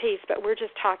initial little piece. But we're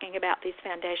just talking about these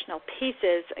foundational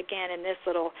pieces, again, in this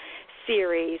little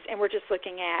series, and we're just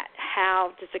looking at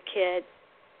how does a kid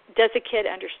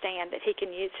understand that he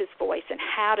can use his voice, and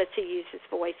how does he use his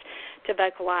voice to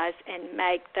vocalize and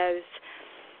make those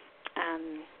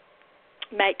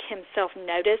make himself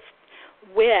noticed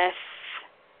with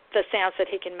the sounds that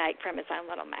he can make from his own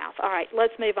little mouth. All right,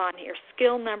 let's move on here.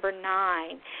 Skill number 9.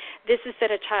 This is that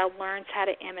a child learns how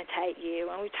to imitate you.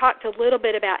 And we talked a little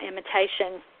bit about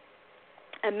imitation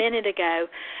a minute ago,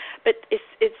 but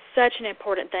it's such an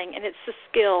important thing, and it's the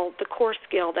skill, the core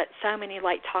skill that so many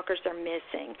late talkers are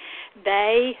missing.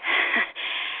 They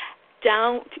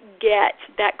don't get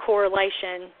that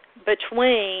correlation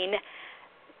between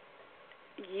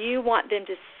you want them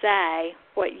to say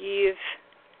what you've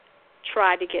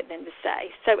tried to get them to say.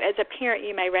 So as a parent,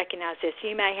 you may recognize this.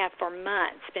 You may have for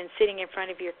months been sitting in front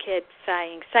of your kid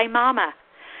saying, say mama,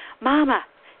 mama,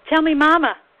 tell me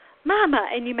mama, mama,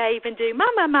 and you may even do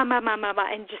mama, mama, mama, mama,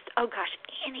 and just, oh gosh,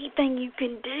 anything you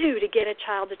can do to get a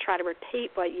child to try to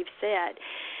repeat what you've said.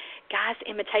 Guys,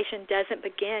 imitation doesn't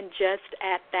begin just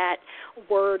at that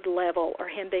word level or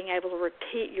him being able to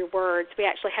repeat your words. We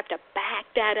actually have to back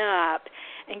that up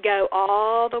and go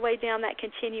all the way down that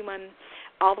continuum,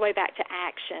 all the way back to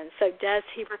action. So does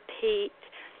he repeat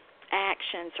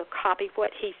actions or copy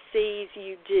what he sees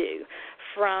you do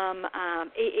from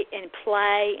in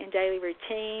play and daily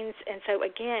routines? And so,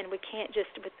 again, we can't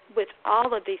just, with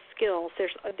all of these skills,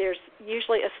 there's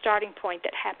usually a starting point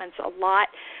that happens a lot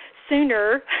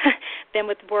sooner than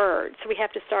with words. So we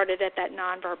have to start it at that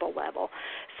nonverbal level.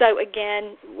 So,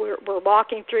 again, we're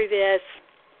walking through this.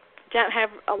 Don't have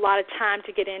a lot of time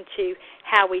to get into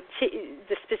how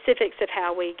the specifics of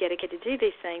how we get a kid to do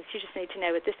these things. You just need to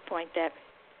know at this point that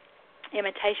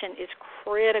imitation is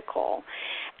critical,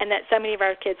 and that so many of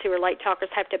our kids who are late talkers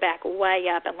have to back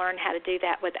way up and learn how to do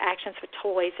that with actions with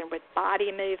toys and with body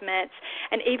movements,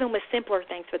 and even with simpler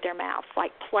things with their mouths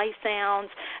like play sounds.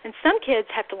 And some kids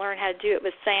have to learn how to do it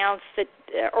with sounds that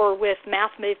or with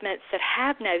mouth movements that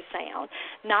have no sound.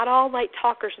 Not all late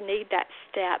talkers need that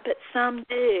step, but some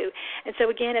do. And so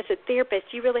again, as a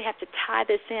therapist, you really have to tie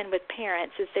this in with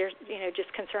parents as they're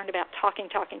just concerned about talking.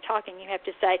 You have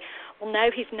to say, well, no,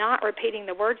 he's not repeating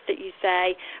the words that you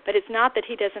say, but it's not that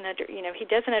he doesn't he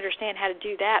doesn't understand how to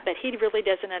do that, but he really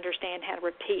doesn't understand how to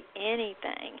repeat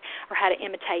anything or how to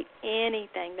imitate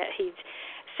anything that he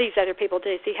sees other people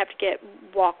do. So you have to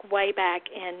walk way back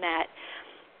in that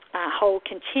whole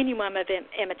continuum of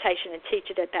imitation and teach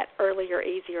it at that earlier,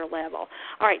 easier level.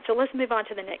 All right, so let's move on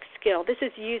to the next skill. This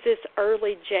uses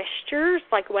early gestures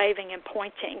like waving and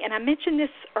pointing. And I mentioned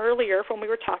this earlier when we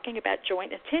were talking about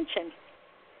joint attention.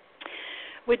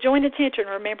 With joint attention,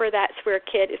 remember that's where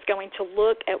a kid is going to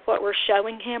look at what we're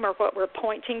showing him or what we're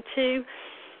pointing to.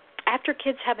 After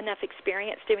kids have enough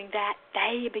experience doing that,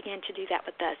 they begin to do that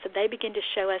with us. So they begin to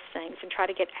show us things and try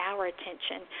to get our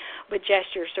attention with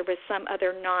gestures or with some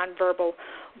other nonverbal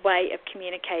way of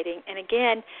communicating. And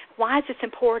again, why is this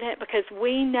important? Because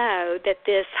we know that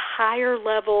this higher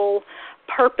level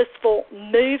purposeful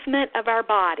movement of our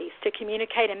bodies to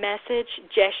communicate a message,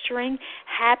 gesturing,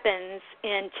 happens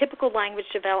in typical language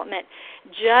development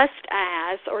just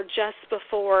as or just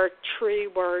before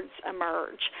true words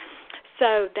emerge.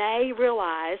 So they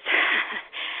realize,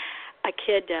 a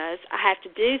kid does, I have to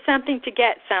do something to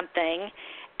get something.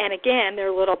 And again,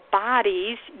 their little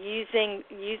bodies using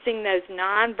those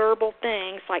nonverbal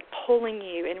things like pulling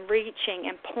you and reaching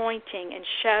and pointing and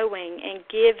showing and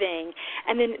giving,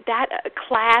 and then that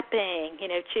clapping,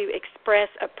 to express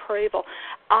approval.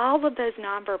 All of those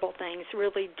nonverbal things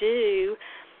really do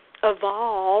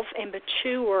evolve and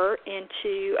mature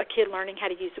into a kid learning how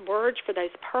to use words for those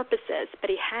purposes, but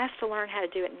he has to learn how to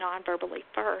do it non-verbally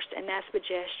first, and that's with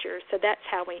gestures. So that's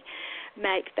how we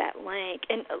make that link.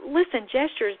 And listen,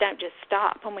 gestures don't just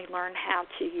stop when we learn how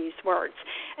to use words.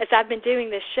 As I've been doing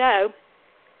this show,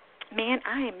 man,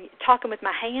 I am talking with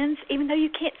my hands even though you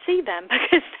can't see them,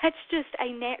 because that's just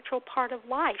a natural part of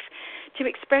life to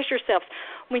express yourself.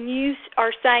 When you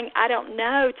are saying, I don't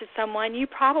know, to someone, you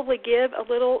probably give a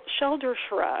little shoulder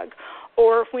shrug.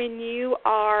 Or when you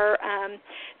are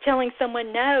telling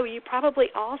someone no, you probably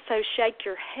also shake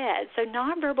your head. So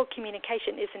nonverbal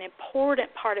communication is an important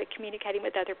part of communicating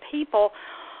with other people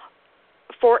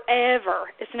forever.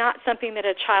 It's not something that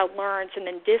a child learns and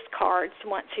then discards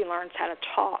once he learns how to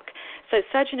talk. So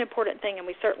such an important thing, and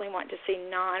we certainly want to see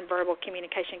nonverbal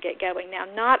communication get going. Now,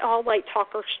 not all late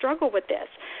talkers struggle with this.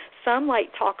 Some late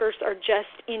talkers are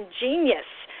just ingenious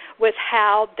with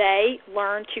how they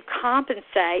learn to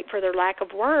compensate for their lack of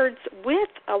words with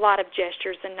a lot of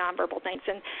gestures and nonverbal things.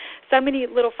 And so many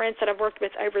little friends that I've worked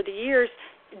with over the years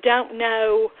don't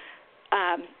know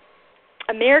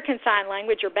American Sign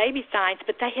Language or baby signs,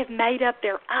 but they have made up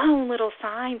their own little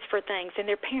signs for things, and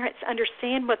their parents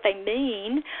understand what they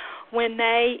mean when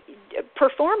they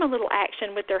perform a little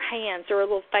action with their hands or a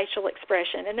little facial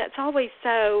expression. And that's always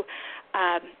so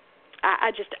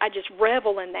I just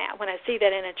revel in that when I see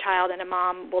that in a child, and a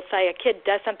mom will say, a kid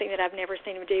does something that I've never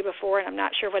seen him do before, and I'm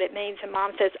not sure what it means, and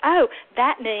mom says, oh,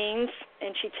 that means,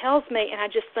 and she tells me, and I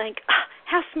just think,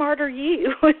 how smart are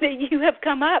you that you have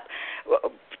come up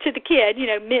to the kid,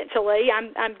 mentally.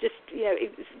 I'm just,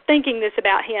 thinking this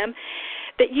about him,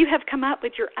 that you have come up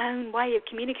with your own way of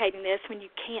communicating this when you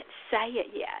can't say it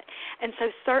yet. And so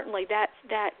certainly that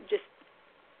just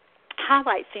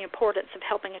highlights the importance of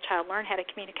helping a child learn how to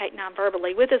communicate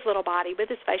nonverbally with his little body, with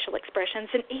his facial expressions,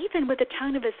 and even with the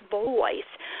tone of his voice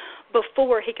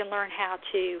before he can learn how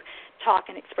to talk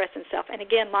and express himself. And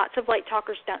again, lots of late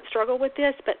talkers don't struggle with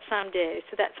this, but some do.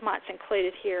 So that's what's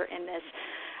included here in this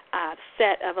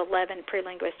set of 11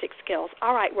 prelinguistic skills.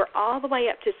 All right, we're all the way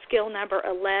up to skill number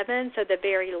 11, so the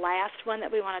very last one that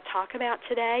we want to talk about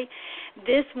today.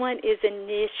 This one is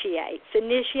initiates.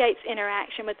 Initiates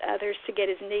interaction with others to get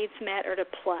his needs met or to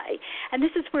play. And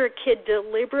this is where a kid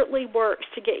deliberately works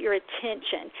to get your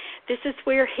attention. This is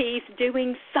where he's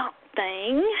doing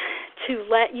something to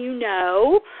let you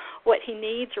know what he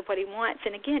needs or what he wants.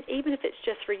 And again, even if it's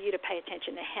just for you to pay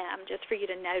attention to him, just for you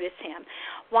to notice him.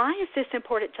 Why is this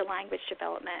important to language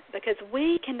development? Because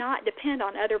we cannot depend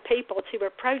on other people to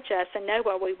approach us and know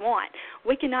what we want.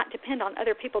 We cannot depend on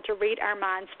other people to read our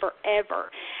minds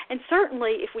forever. And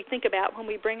certainly if we think about when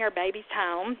we bring our babies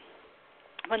home,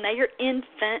 when they are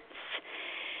infants,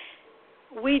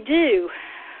 we do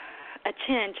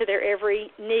attend to their every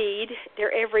need,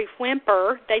 their every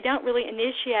whimper. They don't really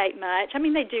initiate much. I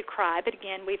mean, they do cry, but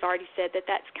again, we've already said that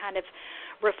that's kind of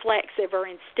reflexive or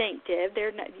instinctive.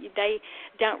 They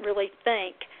don't really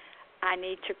think, I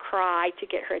need to cry to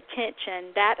get her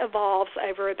attention. That evolves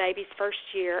over a baby's first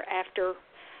year after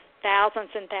thousands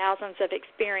and thousands of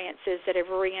experiences that have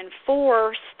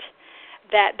reinforced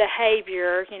that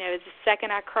behavior. The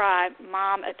second I cry,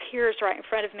 Mom appears right in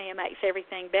front of me and makes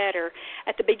everything better.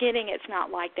 At the beginning, it's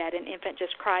not like that. An infant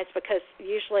just cries because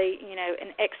usually,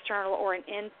 an external or an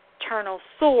internal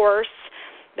source,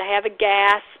 they have a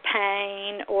gas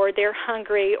pain, or they're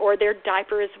hungry, or their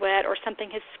diaper is wet, or something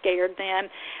has scared them.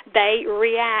 They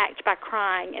react by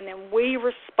crying, and then we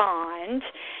respond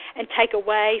and take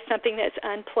away something that's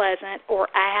unpleasant or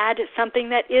add something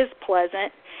that is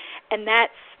pleasant, and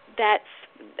that's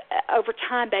over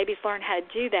time, babies learn how to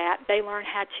do that. They learn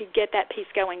how to get that piece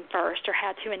going first, or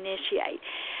how to initiate.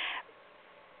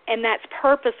 And that's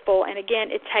purposeful, and again,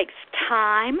 it takes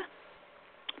time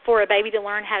for a baby to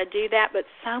learn how to do that, but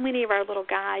so many of our little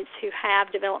guys who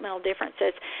have developmental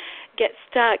differences get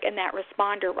stuck in that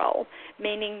responder role,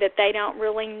 meaning that they don't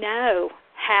really know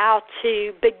how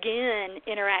to begin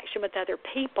interaction with other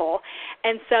people,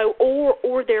 and so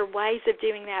or their ways of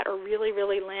doing that are really,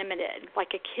 really limited. Like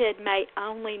a kid may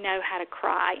only know how to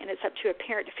cry, and it's up to a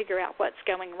parent to figure out what's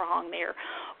going wrong there.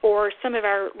 Or some of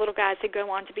our little guys who go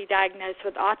on to be diagnosed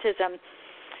with autism,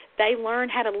 they learn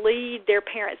how to lead their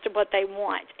parents to what they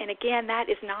want. And again,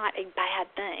 that is not a bad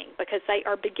thing, because they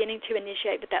are beginning to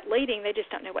initiate with that leading. They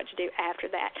just don't know what to do after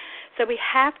that. So we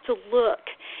have to look,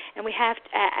 and we have to,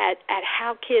 at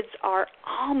how kids are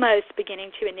almost beginning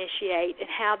to initiate,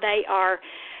 and how they are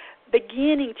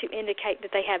beginning to indicate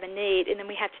that they have a need, and then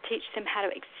we have to teach them how to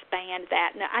expand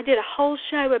that. Now, I did a whole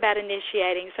show about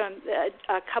initiating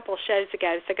a couple shows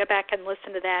ago, so go back and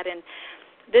listen to that. And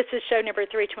this is show number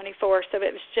 324, so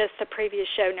it was just the previous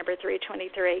show, number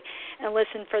 323, and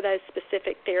listen for those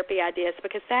specific therapy ideas,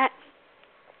 because that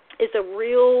is a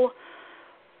real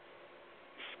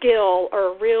skill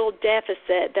or a real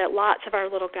deficit that lots of our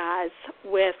little guys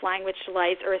with language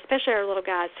delays, or especially our little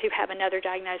guys who have another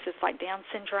diagnosis like Down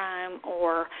syndrome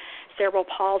or cerebral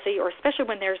palsy, or especially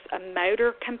when there's a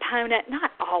motor component,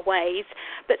 not always,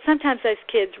 but sometimes those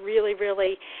kids really,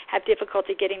 really have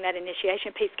difficulty getting that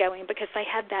initiation piece going because they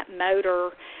have that motor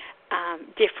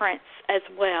difference as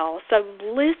well. So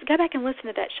go back and listen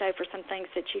to that show for some things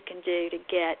that you can do to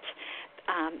get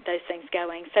those things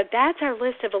going. So that's our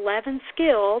list of 11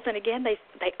 skills, and again,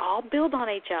 they all build on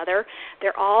each other.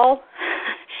 They're all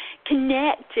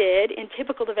connected in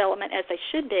typical development, as they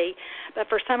should be, but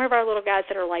for some of our little guys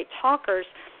that are late talkers,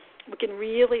 we can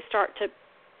really start to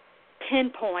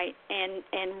pinpoint and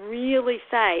really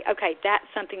say, okay, that's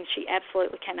something she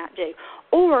absolutely cannot do,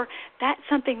 or that's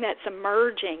something that's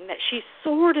emerging that she's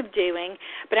sort of doing,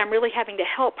 but I'm really having to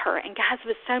help her. And guys,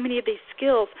 with so many of these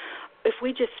skills, if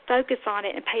we just focus on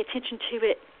it and pay attention to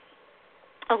it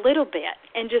a little bit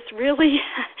and just really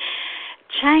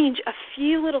change a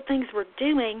few little things we're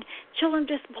doing, children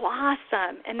just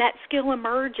blossom, and that skill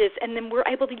emerges, and then we're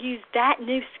able to use that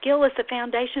new skill as a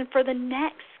foundation for the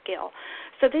next skill.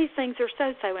 So these things are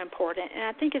so, so important, and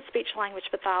I think as speech-language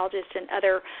pathologists and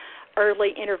other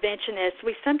early interventionists,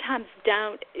 we sometimes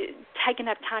don't take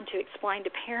enough time to explain to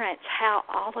parents how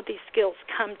all of these skills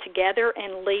come together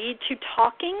and lead to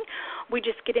talking. We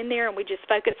just get in there and we just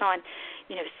focus on,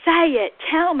 say it,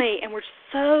 tell me, and we're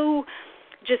so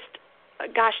just,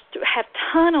 have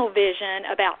tunnel vision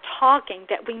about talking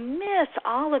that we miss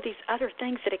all of these other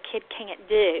things that a kid can't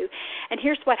do. And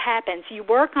here's what happens. You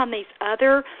work on these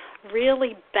other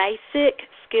really basic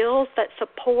skills that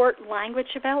support language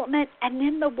development, and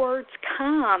then the words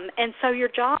come. And so your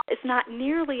job is not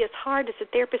nearly as hard as a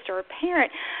therapist or a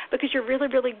parent, because you're really,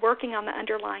 really working on the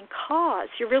underlying cause.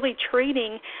 You're really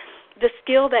treating the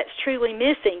skill that's truly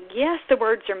missing. Yes, the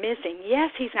words are missing. Yes,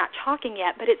 he's not talking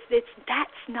yet, but that's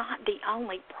not the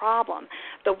only problem.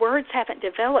 The words haven't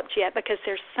developed yet because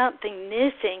there's something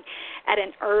missing at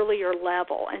an earlier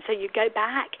level. And so you go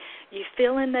back, you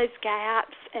fill in those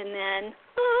gaps, and then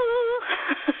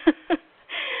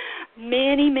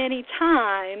many, many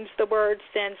times the words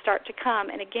then start to come.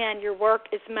 And again, your work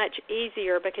is much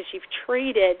easier because you've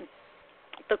treated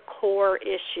the core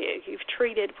issue. You've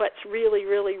treated what's really,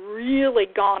 really, really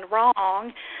gone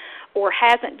wrong or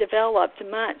hasn't developed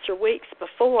months or weeks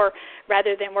before,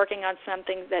 rather than working on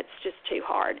something that's just too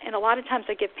hard. And a lot of times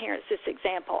I give parents this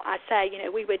example. I say,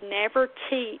 we would never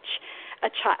teach a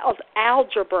child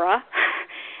algebra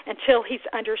until he's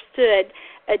understood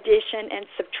addition and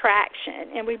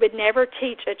subtraction. And we would never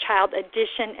teach a child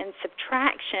addition and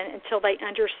subtraction until they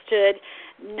understood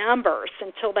numbers,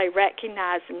 until they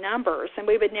recognized numbers. And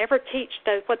we would never teach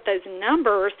what those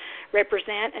numbers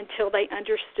represent until they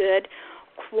understood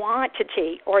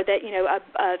quantity, or that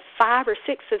a 5 or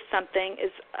 6 of something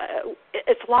is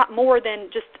it's a lot more than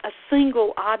just a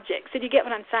single object. So do you get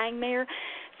what I'm saying there?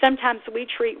 sometimes we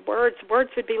treat words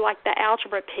would be like the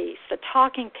algebra piece, the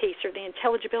talking piece, or the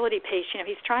intelligibility piece.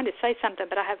 He's trying to say something,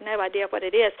 but I have no idea what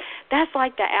it is. That's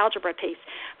like the algebra piece.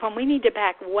 When we need to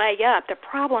back way up, the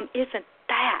problem isn't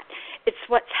that. It's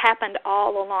what's happened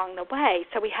all along the way.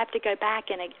 So we have to go back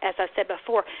and, as I said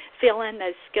before, fill in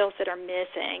those skills that are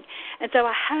missing. And so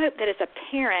I hope that as a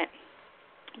parent,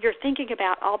 you're thinking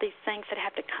about all these things that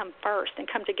have to come first and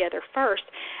come together first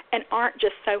and aren't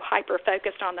just so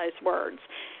hyper-focused on those words.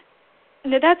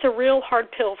 Now, that's a real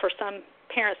hard pill for some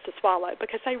parents to swallow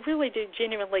because they really do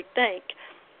genuinely think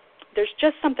there's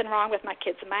just something wrong with my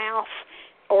kid's mouth,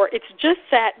 or it's just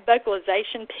that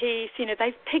vocalization piece.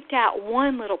 They've picked out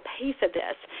one little piece of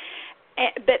this.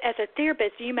 But as a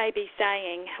therapist, you may be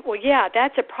saying, well, yeah,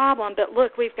 that's a problem, but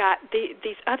look, we've got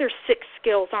these other 6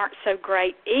 skills aren't so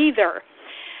great either.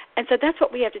 And so that's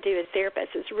what we have to do as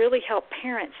therapists, is really help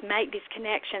parents make these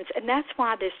connections. And that's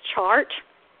why this chart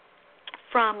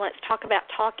from Let's Talk About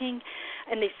Talking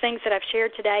and these things that I've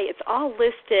shared today, it's all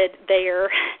listed there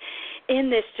in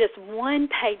this just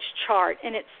one-page chart,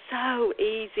 and it's so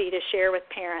easy to share with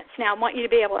parents. Now, I want you to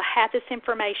be able to have this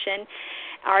information.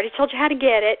 I already told you how to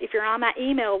get it. If you're on my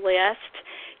email list,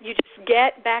 you just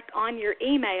get back on your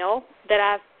email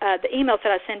that the emails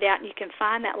that I send out, and you can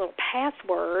find that little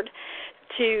password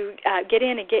to get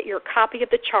in and get your copy of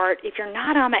the chart. If you're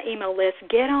not on my email list,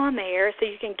 get on there so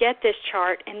you can get this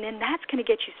chart, and then that's going to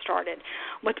get you started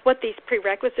with what these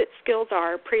prerequisite skills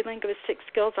are, prelinguistic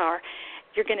skills are.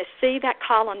 You're going to see that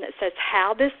column that says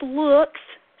how this looks.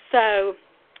 So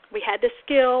we had this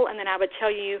skill, and then I would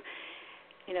tell you,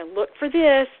 look for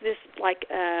this. This, like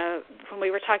when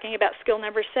we were talking about skill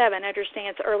number 7,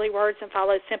 understands early words and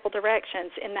follows simple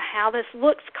directions. In the how this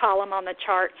looks column on the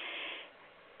chart,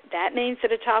 that means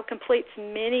that a child completes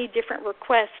many different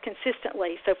requests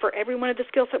consistently. So for every one of the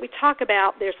skills that we talk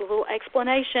about, there's a little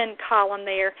explanation column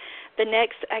there. The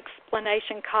next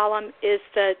explanation column is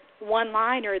the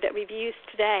one-liner that we've used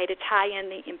today to tie in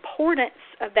the importance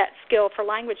of that skill for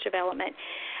language development.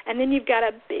 And then you've got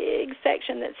a big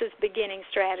section that says beginning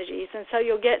strategies, and so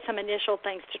you'll get some initial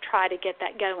things to try to get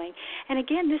that going. And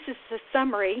again, this is the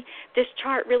summary. This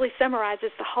chart really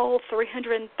summarizes the whole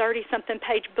 330-something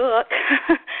page book.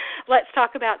 Let's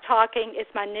Talk About Talking. It's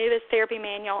my newest therapy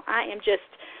manual. I am just,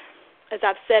 as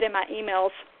I've said in my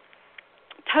emails,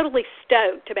 totally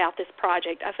stoked about this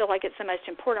project. I feel like it's the most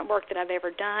important work that I've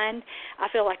ever done. I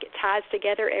feel like it ties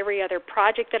together every other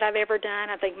project that I've ever done.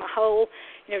 I think my whole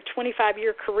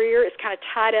 25-year career is kind of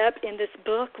tied up in this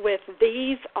book with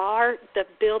these are the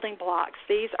building blocks.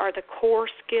 These are the core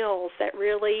skills that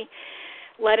really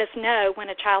let us know when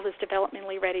a child is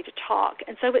developmentally ready to talk.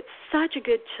 And so it's such a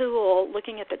good tool,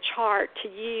 looking at the chart, to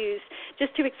use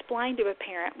just to explain to a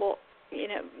parent, well,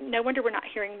 no wonder we're not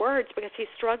hearing words because he's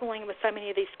struggling with so many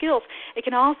of these skills. It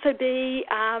can also be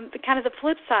kind of the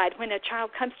flip side when a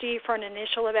child comes to you for an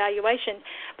initial evaluation,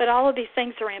 but all of these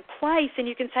things are in place, and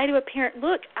you can say to a parent,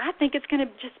 look, I think it's going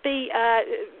to just be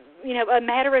a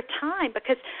matter of time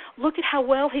because look at how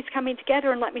well he's coming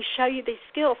together, and let me show you these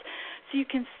skills. So you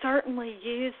can certainly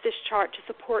use this chart to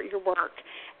support your work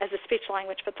as a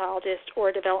speech-language pathologist or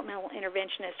a developmental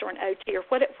interventionist or an OT or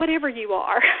whatever you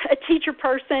are, a teacher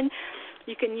person.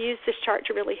 You can use this chart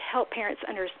to really help parents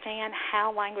understand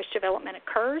how language development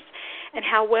occurs and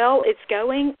how well it's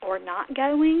going or not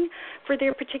going for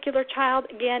their particular child.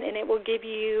 Again, and it will give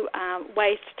you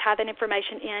ways to tie that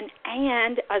information in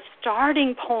and a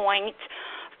starting point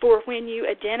for when you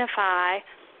identify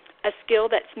a skill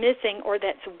that's missing or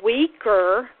that's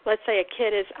weaker. Let's say a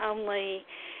kid is only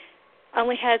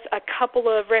has a couple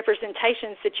of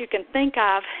representations that you can think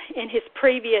of in his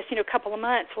previous, couple of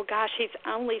months. Well, gosh, he's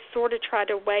only sort of tried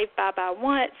to wave bye-bye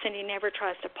once, and he never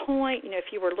tries to point.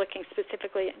 If you were looking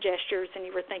specifically at gestures and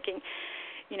you were thinking,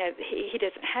 he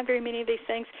doesn't have very many of these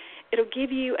things, it'll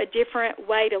give you a different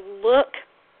way to look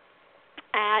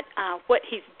at what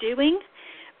he's doing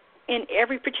in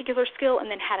every particular skill, and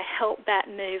then how to help that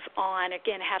move on.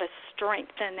 Again, how to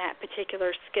strengthen that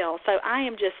particular skill. So I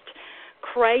am just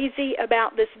crazy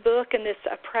about this book and this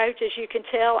approach. As you can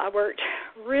tell, I worked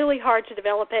really hard to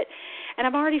develop it, and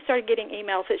I've already started getting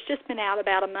emails. It's just been out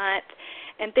about a month,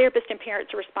 and therapists and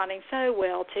parents are responding so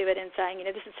well to it and saying,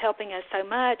 this is helping us so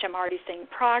much. I'm already seeing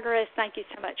progress. Thank you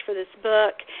so much for this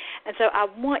book. And so I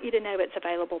want you to know it's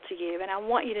available to you, and I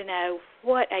want you to know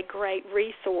what a great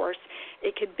resource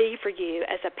it could be for you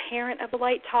as a parent of a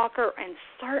late talker, and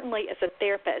certainly as a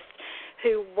therapist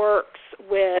who works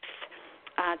with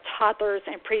toddlers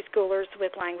and preschoolers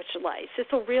with language delays. This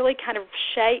will really kind of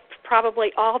shape probably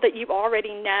all that you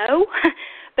already know,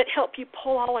 but help you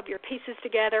pull all of your pieces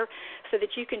together so that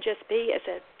you can just be, as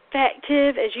a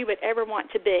effective as you would ever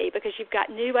want to be, because you've got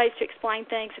new ways to explain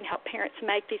things and help parents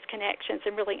make these connections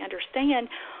and really understand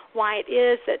why it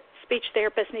is that speech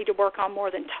therapists need to work on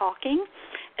more than talking.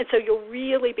 And so you'll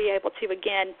really be able to,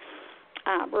 again,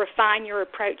 refine your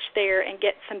approach there and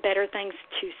get some better things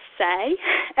to say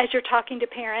as you're talking to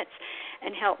parents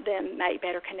and help them make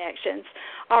better connections.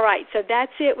 All right, so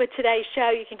that's it with today's show.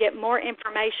 You can get more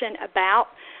information about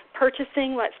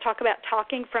purchasing Let's Talk About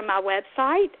Talking from my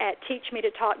website at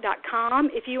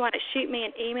teachmetotalk.com. If you want to shoot me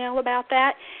an email about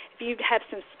that, if you have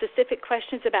some specific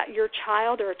questions about your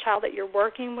child or a child that you're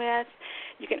working with,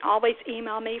 you can always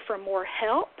email me for more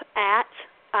help at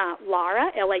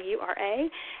Laura, Laura,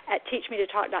 at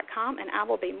teachmetotalk.com, and I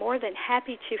will be more than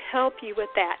happy to help you with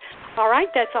that. All right,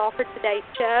 that's all for today's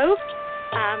show.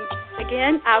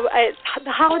 Again, it's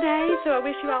the holidays, so I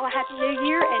wish you all a Happy New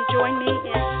Year, and join me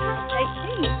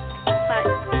in 18.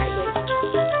 Bye.